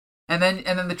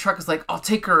the truck is like, I'll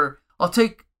take out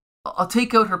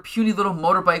her puny little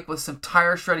motorbike with some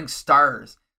tire shredding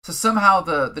stars. So somehow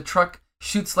the truck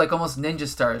shoots like almost ninja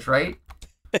stars, right?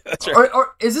 That's right.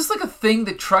 Or is this like a thing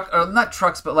that not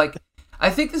trucks, but like,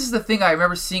 I think this is the thing I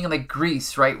remember seeing in like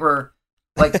Greece, right? Where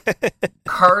like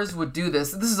cars would do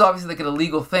this. This is obviously like an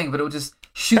illegal thing, but it would just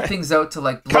shoot things out to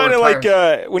like blow kind of like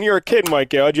when you were a kid, Mike.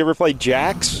 Did you ever play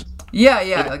jacks? Yeah,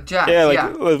 like jacks. Yeah,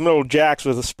 like those little jacks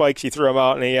with the spikes. You throw them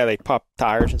out, and they pop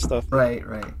tires and stuff. Right.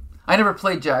 I never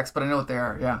played jacks, but I know what they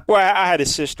are. Yeah. Well, I had a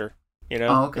sister,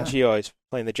 okay. And she always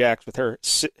playing the jacks with her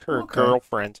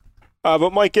girlfriend.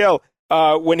 But Michael,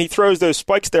 when he throws those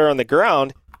spikes there on the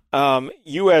ground,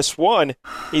 US1,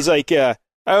 he's like, oh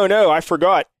no, I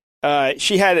forgot.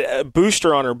 She had a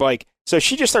booster on her bike, so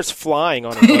she just starts flying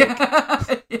on her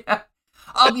bike. Yeah.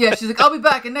 She's like, I'll be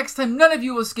back, and next time none of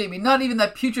you will escape me, not even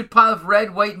that putrid pile of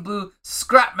red, white, and blue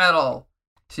scrap metal.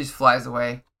 She just flies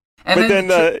away. And then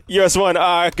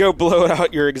US1, go blow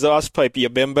out your exhaust pipe, you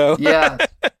bimbo. Yeah.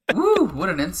 Woo, what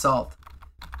an insult.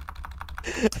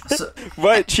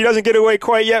 But she doesn't get away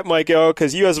quite yet, Michael,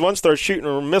 because US1 starts shooting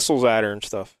her missiles at her and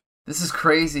stuff. This is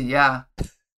crazy, yeah.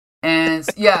 And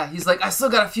he's like, I still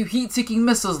got a few heat-seeking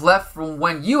missiles left from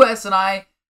when US and I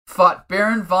fought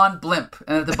Baron von Blimp.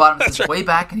 And at the bottom it says, way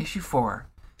back in issue 4.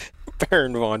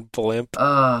 Baron von Blimp.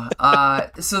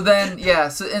 So then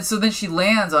she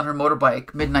lands on her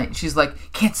motorbike midnight. And she's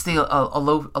like, can't stay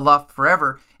aloft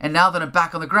forever. And now that I'm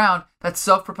back on the ground, that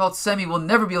self-propelled semi will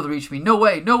never be able to reach me. No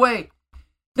way. No!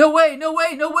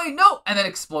 And then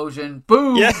explosion.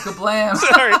 Boom! Yeah. Kablam!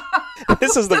 Sorry.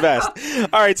 This is the best.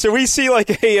 All right, so we see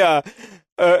like a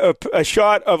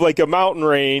shot of like a mountain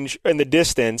range in the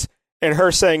distance, and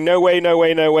her saying, no way.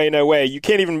 You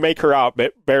can't even make her out,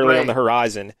 but barely on the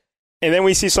horizon. And then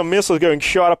we see some missiles going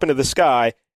shot up into the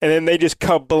sky, and then they just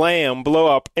kablam,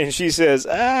 blow up, and she says,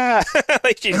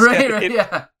 like she's right,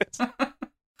 yeah.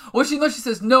 Well, she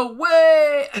says, no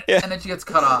way! Yeah. And then she gets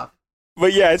cut off.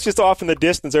 But yeah, it's just off in the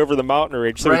distance over the mountain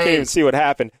ridge, so we can't even see what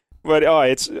happened. But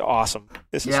it's awesome.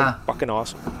 This is so fucking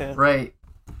awesome. Yeah. Right.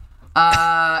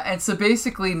 And so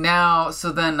basically now,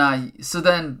 so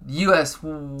then US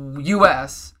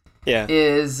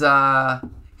is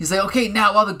he's like, okay,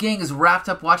 now while the gang is wrapped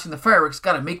up watching the fireworks,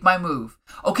 gotta make my move.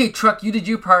 Okay, truck, you did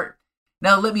your part.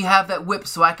 Now let me have that whip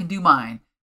so I can do mine.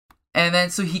 And then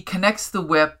so he connects the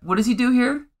whip. What does he do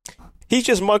here? He's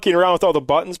just monkeying around with all the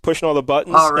buttons, pushing all the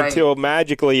buttons until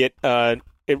magically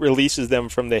it releases them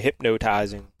from the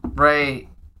hypnotizing. Right.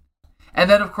 And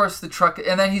then, of course, the truck...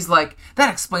 And then he's like, that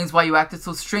explains why you acted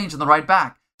so strange on the ride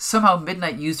back. Somehow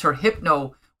Midnight used her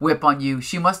hypno whip on you.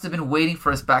 She must have been waiting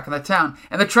for us back in the town.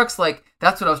 And the truck's like,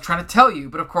 that's what I was trying to tell you.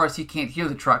 But, of course, he can't hear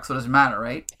the truck, so it doesn't matter,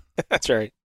 right? That's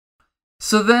right.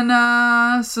 So then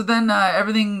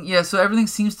everything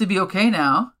seems to be okay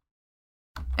now.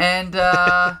 And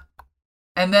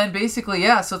then basically,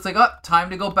 so it's like, time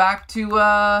to go back to,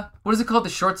 what is it called? The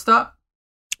shortstop?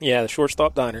 Yeah, the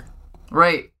shortstop diner.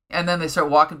 Right. And then they start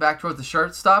walking back towards the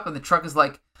shortstop, and the truck is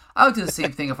like, I would do the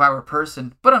same thing if I were a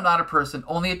person, but I'm not a person,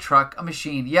 only a truck, a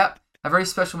machine. Yep, a very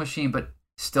special machine, but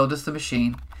still just a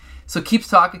machine. So keeps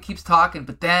talking,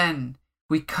 but then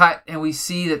we cut and we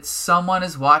see that someone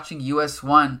is watching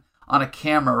US1 on a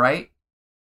camera, right?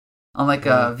 On like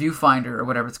a viewfinder or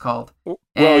whatever it's called.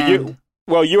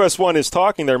 Well, US1 is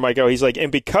talking there, Michael. He's like,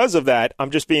 and because of that,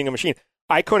 I'm just being a machine.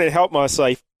 I couldn't help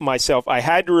myself. I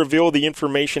had to reveal the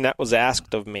information that was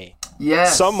asked of me.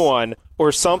 Yes. Someone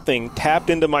or something tapped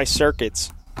into my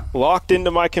circuits, locked into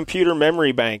my computer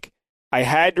memory bank. I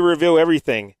had to reveal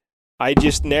everything. I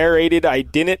just narrated. I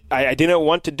didn't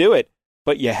want to do it,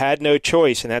 but you had no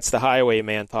choice, and that's the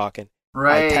highwayman talking.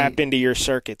 Right. I tapped into your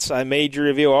circuits. I made you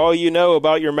reveal all you know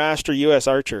about your master, U.S.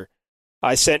 Archer.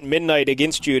 I sent Midnight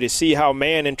against you to see how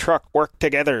man and truck work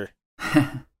together.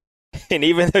 And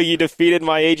even though you defeated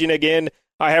my agent again,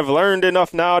 I have learned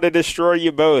enough now to destroy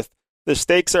you both. The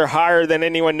stakes are higher than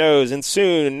anyone knows, and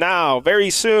soon, now, very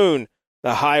soon,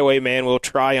 the highwayman will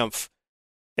triumph.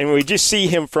 And we just see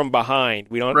him from behind.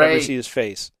 We don't ever see his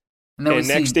face. And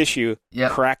next issue,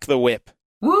 Crack the Whip.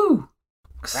 Woo!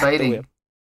 Exciting. Crack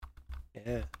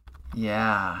the Whip.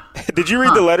 Yeah. Did you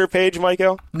read the letter page,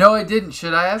 Michael? No, I didn't.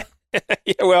 Should I have?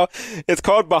 Yeah, well, it's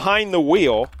called Behind the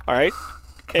Wheel, all right?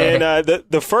 Okay. And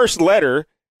the first letter,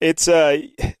 it's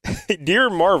Dear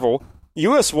Marvel,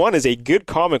 US 1 is a good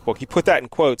comic book. He put that in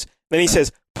quotes. Then he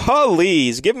says,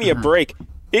 please, give me a break.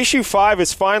 Issue 5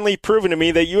 has finally proven to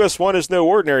me that US 1 is no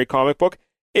ordinary comic book.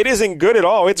 It isn't good at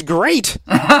all. It's great.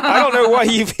 I don't know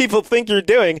what you people think you're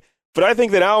doing, but I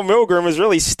think that Al Milgrom is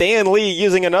really Stan Lee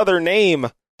using another name.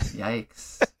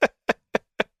 Yikes.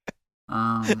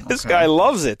 This guy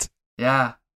loves it.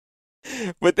 Yeah.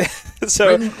 But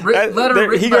so written by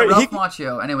Ralph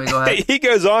Macchio. Anyway, go ahead. He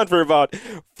goes on for about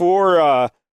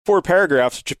four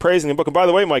paragraphs praising the book. And by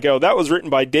the way, Michael, that was written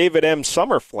by David M.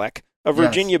 Summerfleck of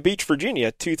Virginia Beach,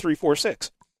 Virginia,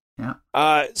 2346.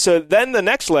 Yeah. So then the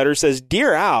next letter says,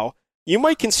 Dear Al, you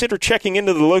might consider checking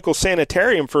into the local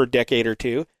sanitarium for a decade or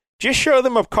two. Just show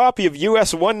them a copy of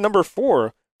US 1 number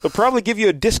 4. They'll probably give you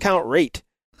a discount rate.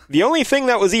 The only thing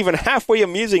that was even halfway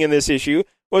amusing in this issue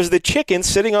was the chicken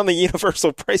sitting on the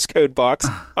Universal Price Code box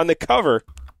on the cover.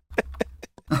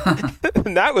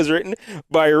 And that was written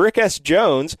by Rick S.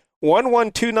 Jones,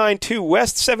 11292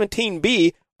 West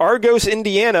 17B, Argos,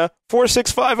 Indiana,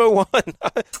 46501.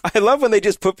 I love when they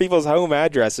just put people's home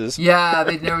addresses. Yeah,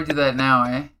 they'd never do that now,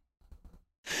 eh?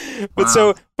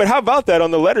 But how about that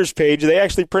on the letters page? They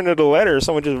actually printed a letter,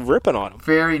 someone just ripping on them.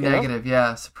 Very negative,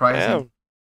 yeah, surprising. Yeah.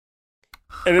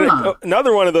 And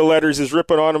another one of the letters is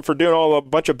ripping on them for doing a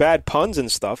bunch of bad puns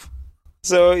and stuff.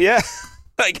 So, yeah,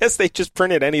 I guess they just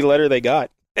printed any letter they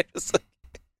got.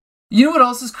 You know what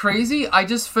else is crazy? I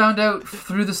just found out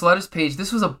through this letters page,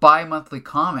 this was a bi-monthly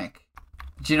comic.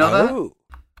 Did you know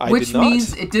that? Which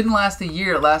means it didn't last a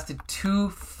year. It lasted 2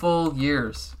 full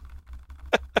years.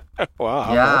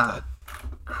 Wow. Yeah.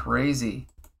 Crazy.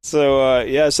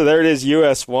 So, so there it is,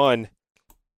 US 1.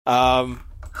 All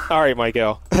right,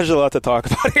 Michael. There's a lot to talk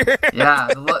about here. Yeah,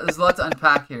 there's a lot to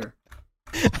unpack here.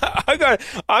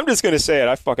 I'm just going to say it.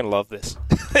 I fucking love this.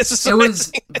 It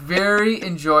was very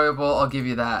enjoyable. I'll give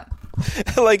you that.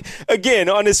 Like, again,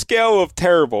 on a scale of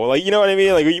terrible. Like, you know what I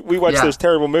mean? Like, we watch those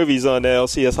terrible movies on the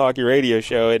LCS Hockey Radio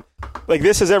Show. And, like,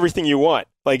 this is everything you want.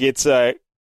 Like, it's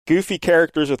goofy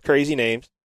characters with crazy names.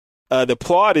 The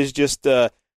plot is just kind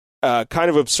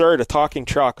of absurd, a talking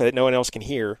truck that no one else can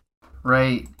hear.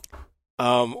 Right.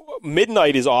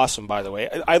 Midnight is awesome, by the way.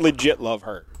 I legit love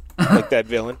her. Like that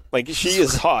villain. Like, she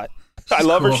is hot. I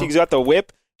love her. She's got the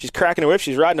whip. She's cracking a whip.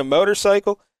 She's riding a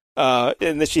motorcycle. And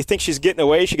then she thinks she's getting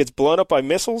away. She gets blown up by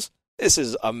missiles. This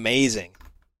is amazing.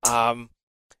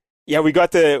 We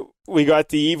got the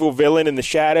evil villain in the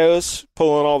shadows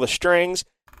pulling all the strings.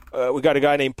 We got a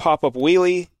guy named Papa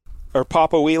Wheelie,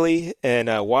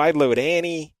 and Wide Load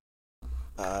Annie.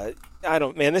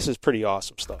 This is pretty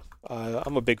awesome stuff.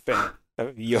 I'm a big fan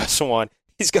of US 1.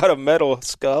 He's got a metal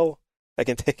skull. I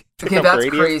can pick up that's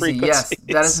radio crazy. frequencies. Yes,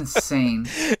 that is insane.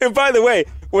 And by the way,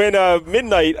 when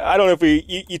Midnight, I don't know if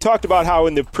you talked about how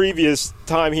in the previous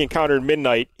time he encountered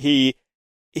Midnight, he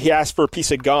asked for a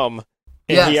piece of gum,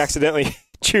 and he accidentally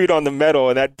chewed on the metal,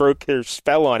 and that broke her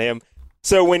spell on him.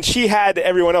 So when she had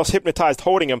everyone else hypnotized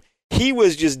holding him, he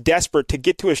was just desperate to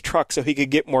get to his truck so he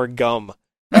could get more gum.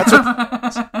 That's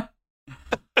what.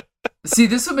 See,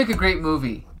 this would make a great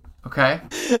movie. Okay?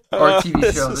 Or a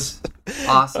TV show. This is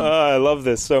awesome. I love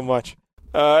this so much.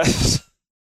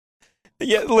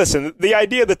 Listen, the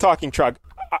idea of the talking truck,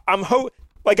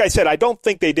 like I said, I don't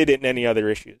think they did it in any other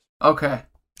issues. Okay.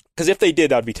 Because if they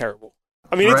did, that'd be terrible.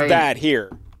 I mean, It's bad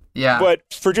here. Yeah. But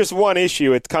for just one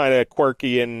issue, it's kind of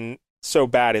quirky and so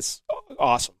bad it's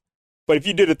awesome. But if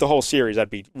you did it the whole series, that'd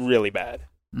be really bad.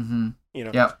 Mm-hmm. You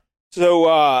know? Yep. So,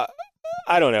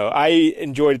 I don't know. I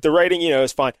enjoyed it. The writing,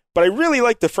 is fine. But I really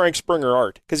like the Frank Springer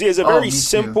art because he has a very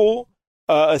simple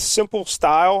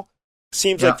style.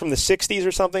 Seems like from the 60s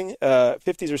or something,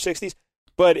 50s or 60s.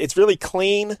 But it's really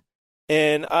clean,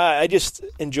 and I just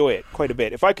enjoy it quite a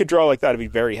bit. If I could draw like that, I'd be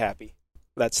very happy.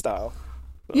 That style.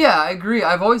 Yeah, I agree.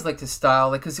 I've always liked his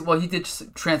style. Because he did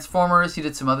Transformers. He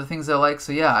did some other things I like.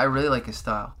 So, yeah, I really like his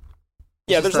style.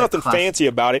 There's nothing fancy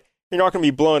about it. You're not going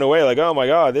to be blown away like, oh, my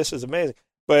God, this is amazing.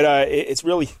 But it's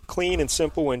really clean and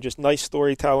simple and just nice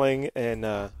storytelling. And,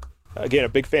 again, a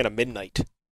big fan of Midnight.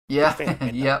 Yeah,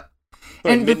 yep.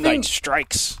 And Midnight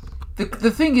Strikes.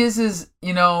 The thing is,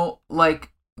 one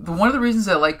of the reasons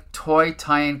I like toy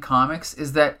tie-in comics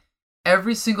is that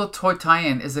every single toy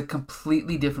tie-in is a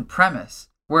completely different premise.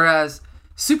 Whereas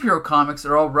superhero comics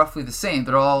are all roughly the same.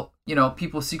 They're all,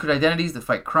 people's secret identities that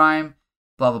fight crime,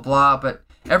 blah, blah, blah. But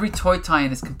every toy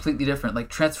tie-in is completely different. Like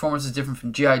Transformers is different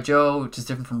from G.I. Joe, which is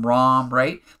different from ROM,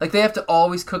 right? Like they have to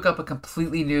always cook up a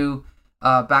completely new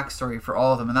backstory for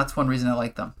all of them, and that's one reason I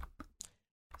like them.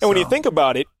 And when you think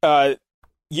about it,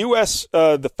 U.S.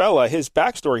 The fella, his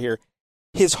backstory here,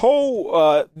 his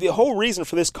whole the whole reason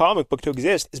for this comic book to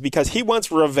exist is because he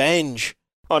wants revenge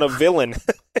on a villain.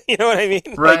 You know what I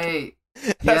mean? Right.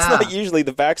 That's not usually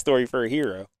the backstory for a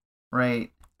hero.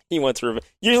 Right. He wants revenge.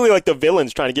 Usually, like, the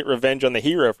villain's trying to get revenge on the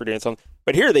hero for doing something.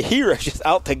 But here, the hero's just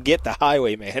out to get the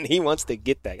Highwayman. He wants to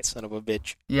get that son of a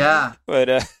bitch. Yeah.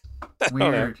 But,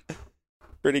 weird.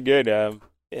 Pretty good.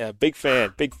 Yeah, big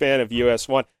fan of US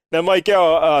 1. Now, Mike,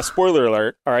 spoiler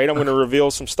alert. All right, I'm going to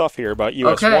reveal some stuff here about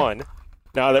US 1.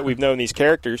 Now that we've known these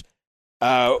characters.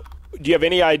 Do you have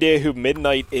any idea who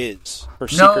Midnight is? Her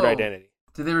secret identity?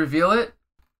 Did they reveal it?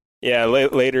 Yeah,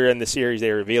 later in the series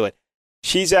they reveal it.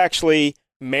 She's actually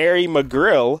Mary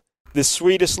McGrill, the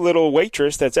sweetest little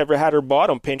waitress that's ever had her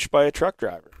bottom pinched by a truck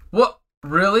driver. What?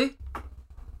 Really?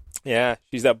 Yeah,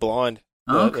 she's that blonde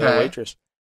waitress.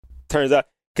 Turns out,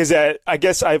 because I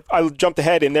guess I jumped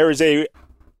ahead, and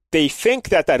they think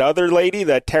that other lady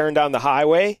that tearing down the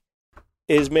highway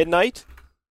is Midnight.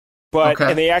 But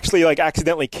and they actually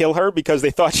accidentally kill her because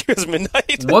they thought she was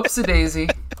Midnight. Whoops-a-daisy.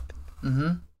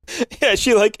 Mm-hmm. Yeah,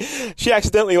 she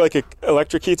accidentally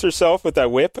electrocutes herself with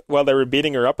that whip while they were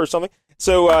beating her up or something.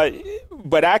 So,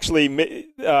 but actually,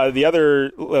 the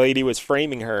other lady was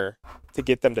framing her to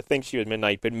get them to think she was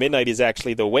Midnight. But Midnight is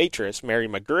actually the waitress, Mary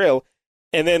McGrill.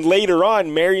 And then later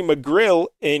on, Mary McGrill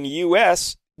in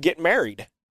U.S. get married.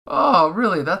 Oh,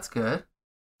 really? That's good.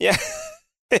 Yeah.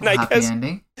 And I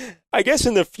guess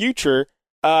in the future,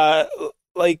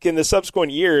 like in the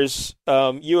subsequent years,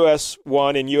 US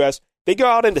 1 and US, they go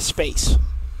out into space.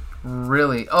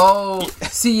 Really? Oh,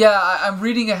 see, yeah, I'm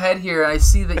reading ahead here, and I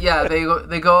see that, yeah,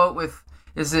 they go out with,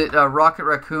 is it Rocket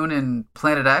Raccoon and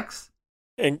Planet X?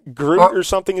 And Groot or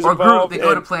something is involved. Groot, they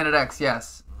go to Planet X,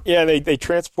 yes. Yeah, they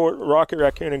transport Rocket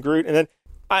Raccoon and Groot, and then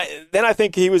I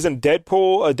think he was in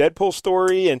Deadpool, a Deadpool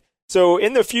story, and so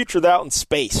in the future, they're out in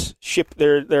space.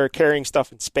 They're carrying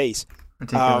stuff in space.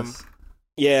 Ridiculous.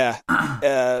 Yeah.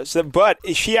 But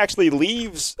she actually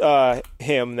leaves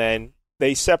him. Then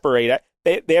they separate.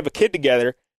 They have a kid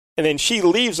together, and then she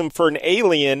leaves him for an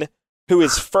alien who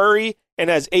is furry and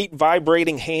has 8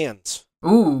 vibrating hands.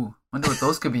 Ooh, wonder what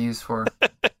those could be used for.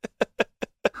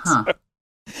 Huh. So,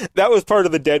 that was part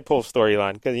of the Deadpool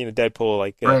storyline because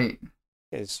Deadpool right.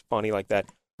 is funny like that.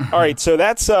 All right, so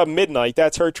that's Midnight.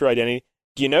 That's her true identity.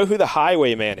 Do you know who the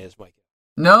Highwayman is, Mike?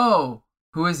 No.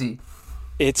 Who is he?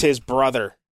 It's his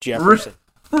brother, Jefferson.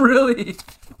 Really?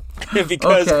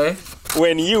 Because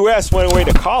when U.S. went away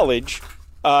to college,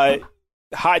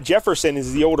 Jefferson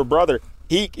is the older brother.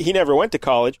 He never went to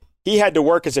college. He had to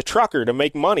work as a trucker to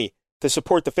make money to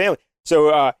support the family.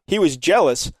 So he was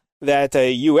jealous that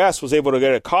U.S. was able to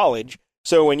go to college.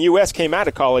 So when U.S. came out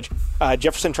of college,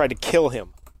 Jefferson tried to kill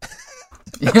him.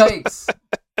 Yikes.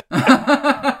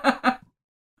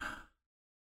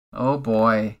 Oh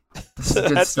boy. This is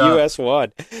good that's stuff. US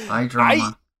 1.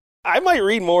 Drama. I might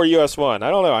read more US 1. I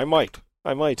don't know. I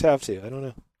might have to. I don't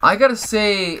know. I gotta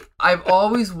say, I've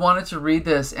always wanted to read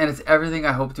this, and it's everything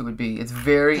I hoped it would be. It's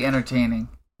very entertaining.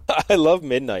 I love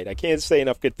Midnight. I can't say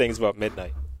enough good things about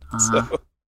Midnight. So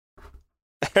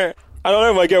I don't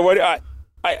know, Mike.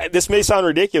 This may sound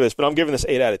ridiculous, but I'm giving this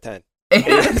 8 out of 10. 8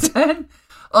 out of 10?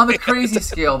 On the crazy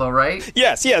scale, though, right?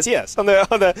 Yes. On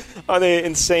the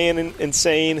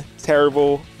insane,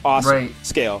 terrible, awesome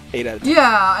scale, 8 out of 10.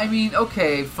 Yeah, I mean,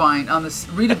 okay, fine. On the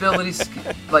readability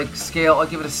scale, I'll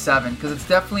give it a 7 because it's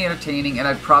definitely entertaining, and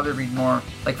I'd probably read more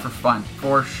for fun,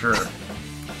 for sure.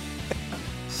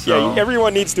 So, yeah,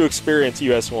 everyone needs to experience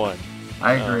US 1.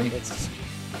 I agree.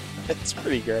 It's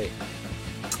pretty great.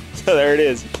 So there it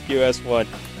is, US 1.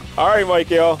 All right,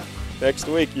 Michael. Next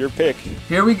week, your pick.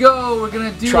 Here we go. We're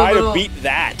gonna do try to beat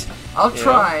that. I'll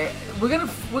try. We're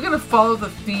gonna follow the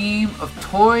theme of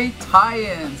toy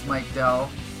tie-ins, Mike Dell.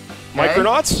 Okay?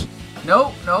 Micronauts?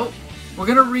 Nope. We're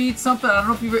gonna read something. I don't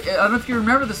know if you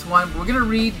remember this one. But we're gonna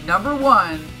read number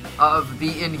 1 of the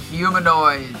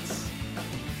Inhumanoids.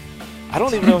 I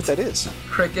don't even know what that is.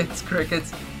 Crickets.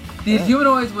 The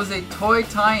Inhumanoids was a toy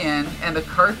tie-in, and the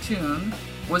cartoon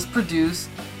was produced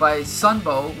by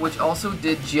Sunbow, which also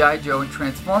did G.I. Joe and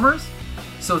Transformers.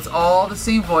 So it's all the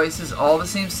same voices, all the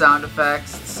same sound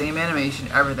effects, same animation,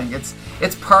 everything.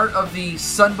 It's part of the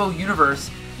Sunbow universe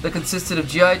that consisted of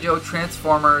G.I. Joe,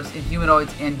 Transformers,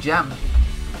 Inhumanoids, and Gem.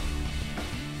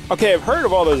 Okay, I've heard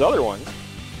of all those other ones.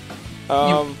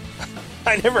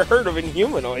 I never heard of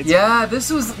Inhumanoids. Yeah, this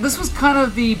was kind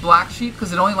of the black sheep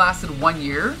because it only lasted 1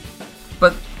 year,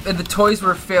 but the toys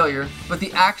were a failure. But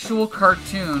the actual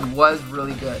cartoon was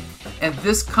really good, and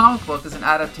this comic book is an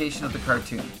adaptation of the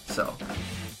cartoon. So,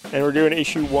 and we're doing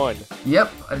issue 1.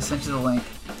 Yep, I just sent you the link.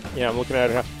 Yeah, I'm looking at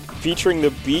it now. Featuring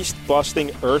the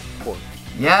beast-busting Earth Corps.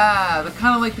 Yeah, they're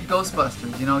kind of like the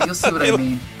Ghostbusters, you know? You'll see what I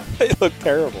mean. They look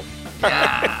terrible.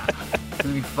 Yeah, it's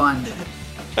going to be fun.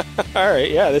 All right,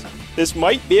 yeah, this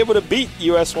might be able to beat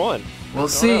US 1. We'll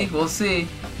see.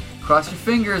 Cross your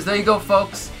fingers. There you go,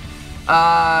 folks.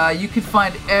 You can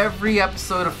find every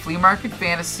episode of Flea Market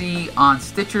Fantasy on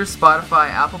Stitcher, Spotify,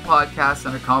 Apple Podcasts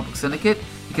under Comic Book Syndicate.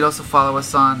 You can also follow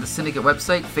us on the Syndicate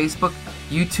website, Facebook,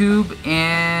 YouTube,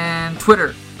 and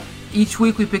Twitter. Each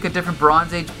week we pick a different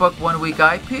Bronze Age book. 1 week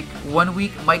I pick, 1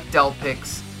 week Mike Dell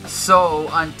picks. So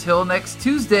until next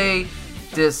Tuesday,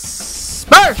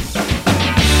 disperse!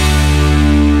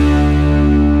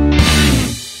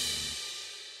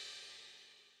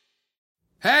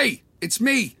 Hey, it's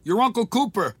me, your Uncle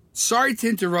Cooper. Sorry to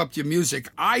interrupt your music.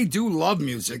 I do love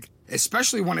music,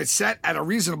 especially when it's set at a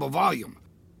reasonable volume.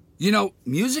 You know,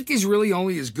 music is really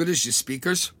only as good as your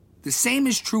speakers. The same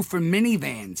is true for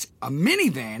minivans. A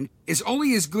minivan is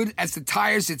only as good as the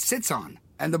tires it sits on.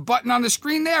 And the button on the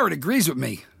screen there, it agrees with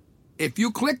me. If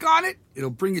you click on it, it'll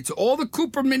bring you to all the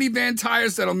Cooper minivan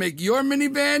tires that'll make your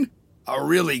minivan a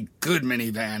really good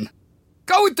minivan.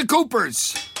 Go with the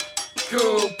Coopers!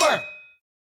 Cooper!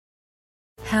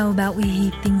 How about we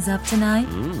heat things up tonight?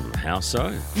 How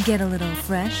so? Get a little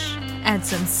fresh, add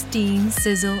some steam,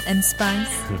 sizzle, and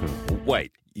spice.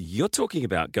 Wait, you're talking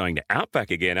about going to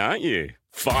Outback again, aren't you?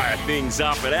 Fire things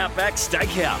up at Outback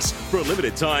Steakhouse. For a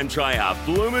limited time, try our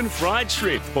bloomin' fried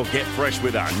shrimp or get fresh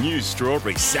with our new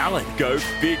strawberry salad. Go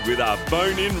big with our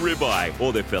bone-in ribeye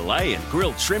or the filet and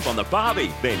grilled shrimp on the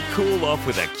barbie. Then cool off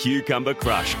with a cucumber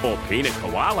crush or pina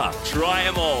koala. Try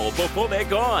them all before they're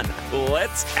gone.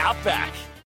 Let's Outback.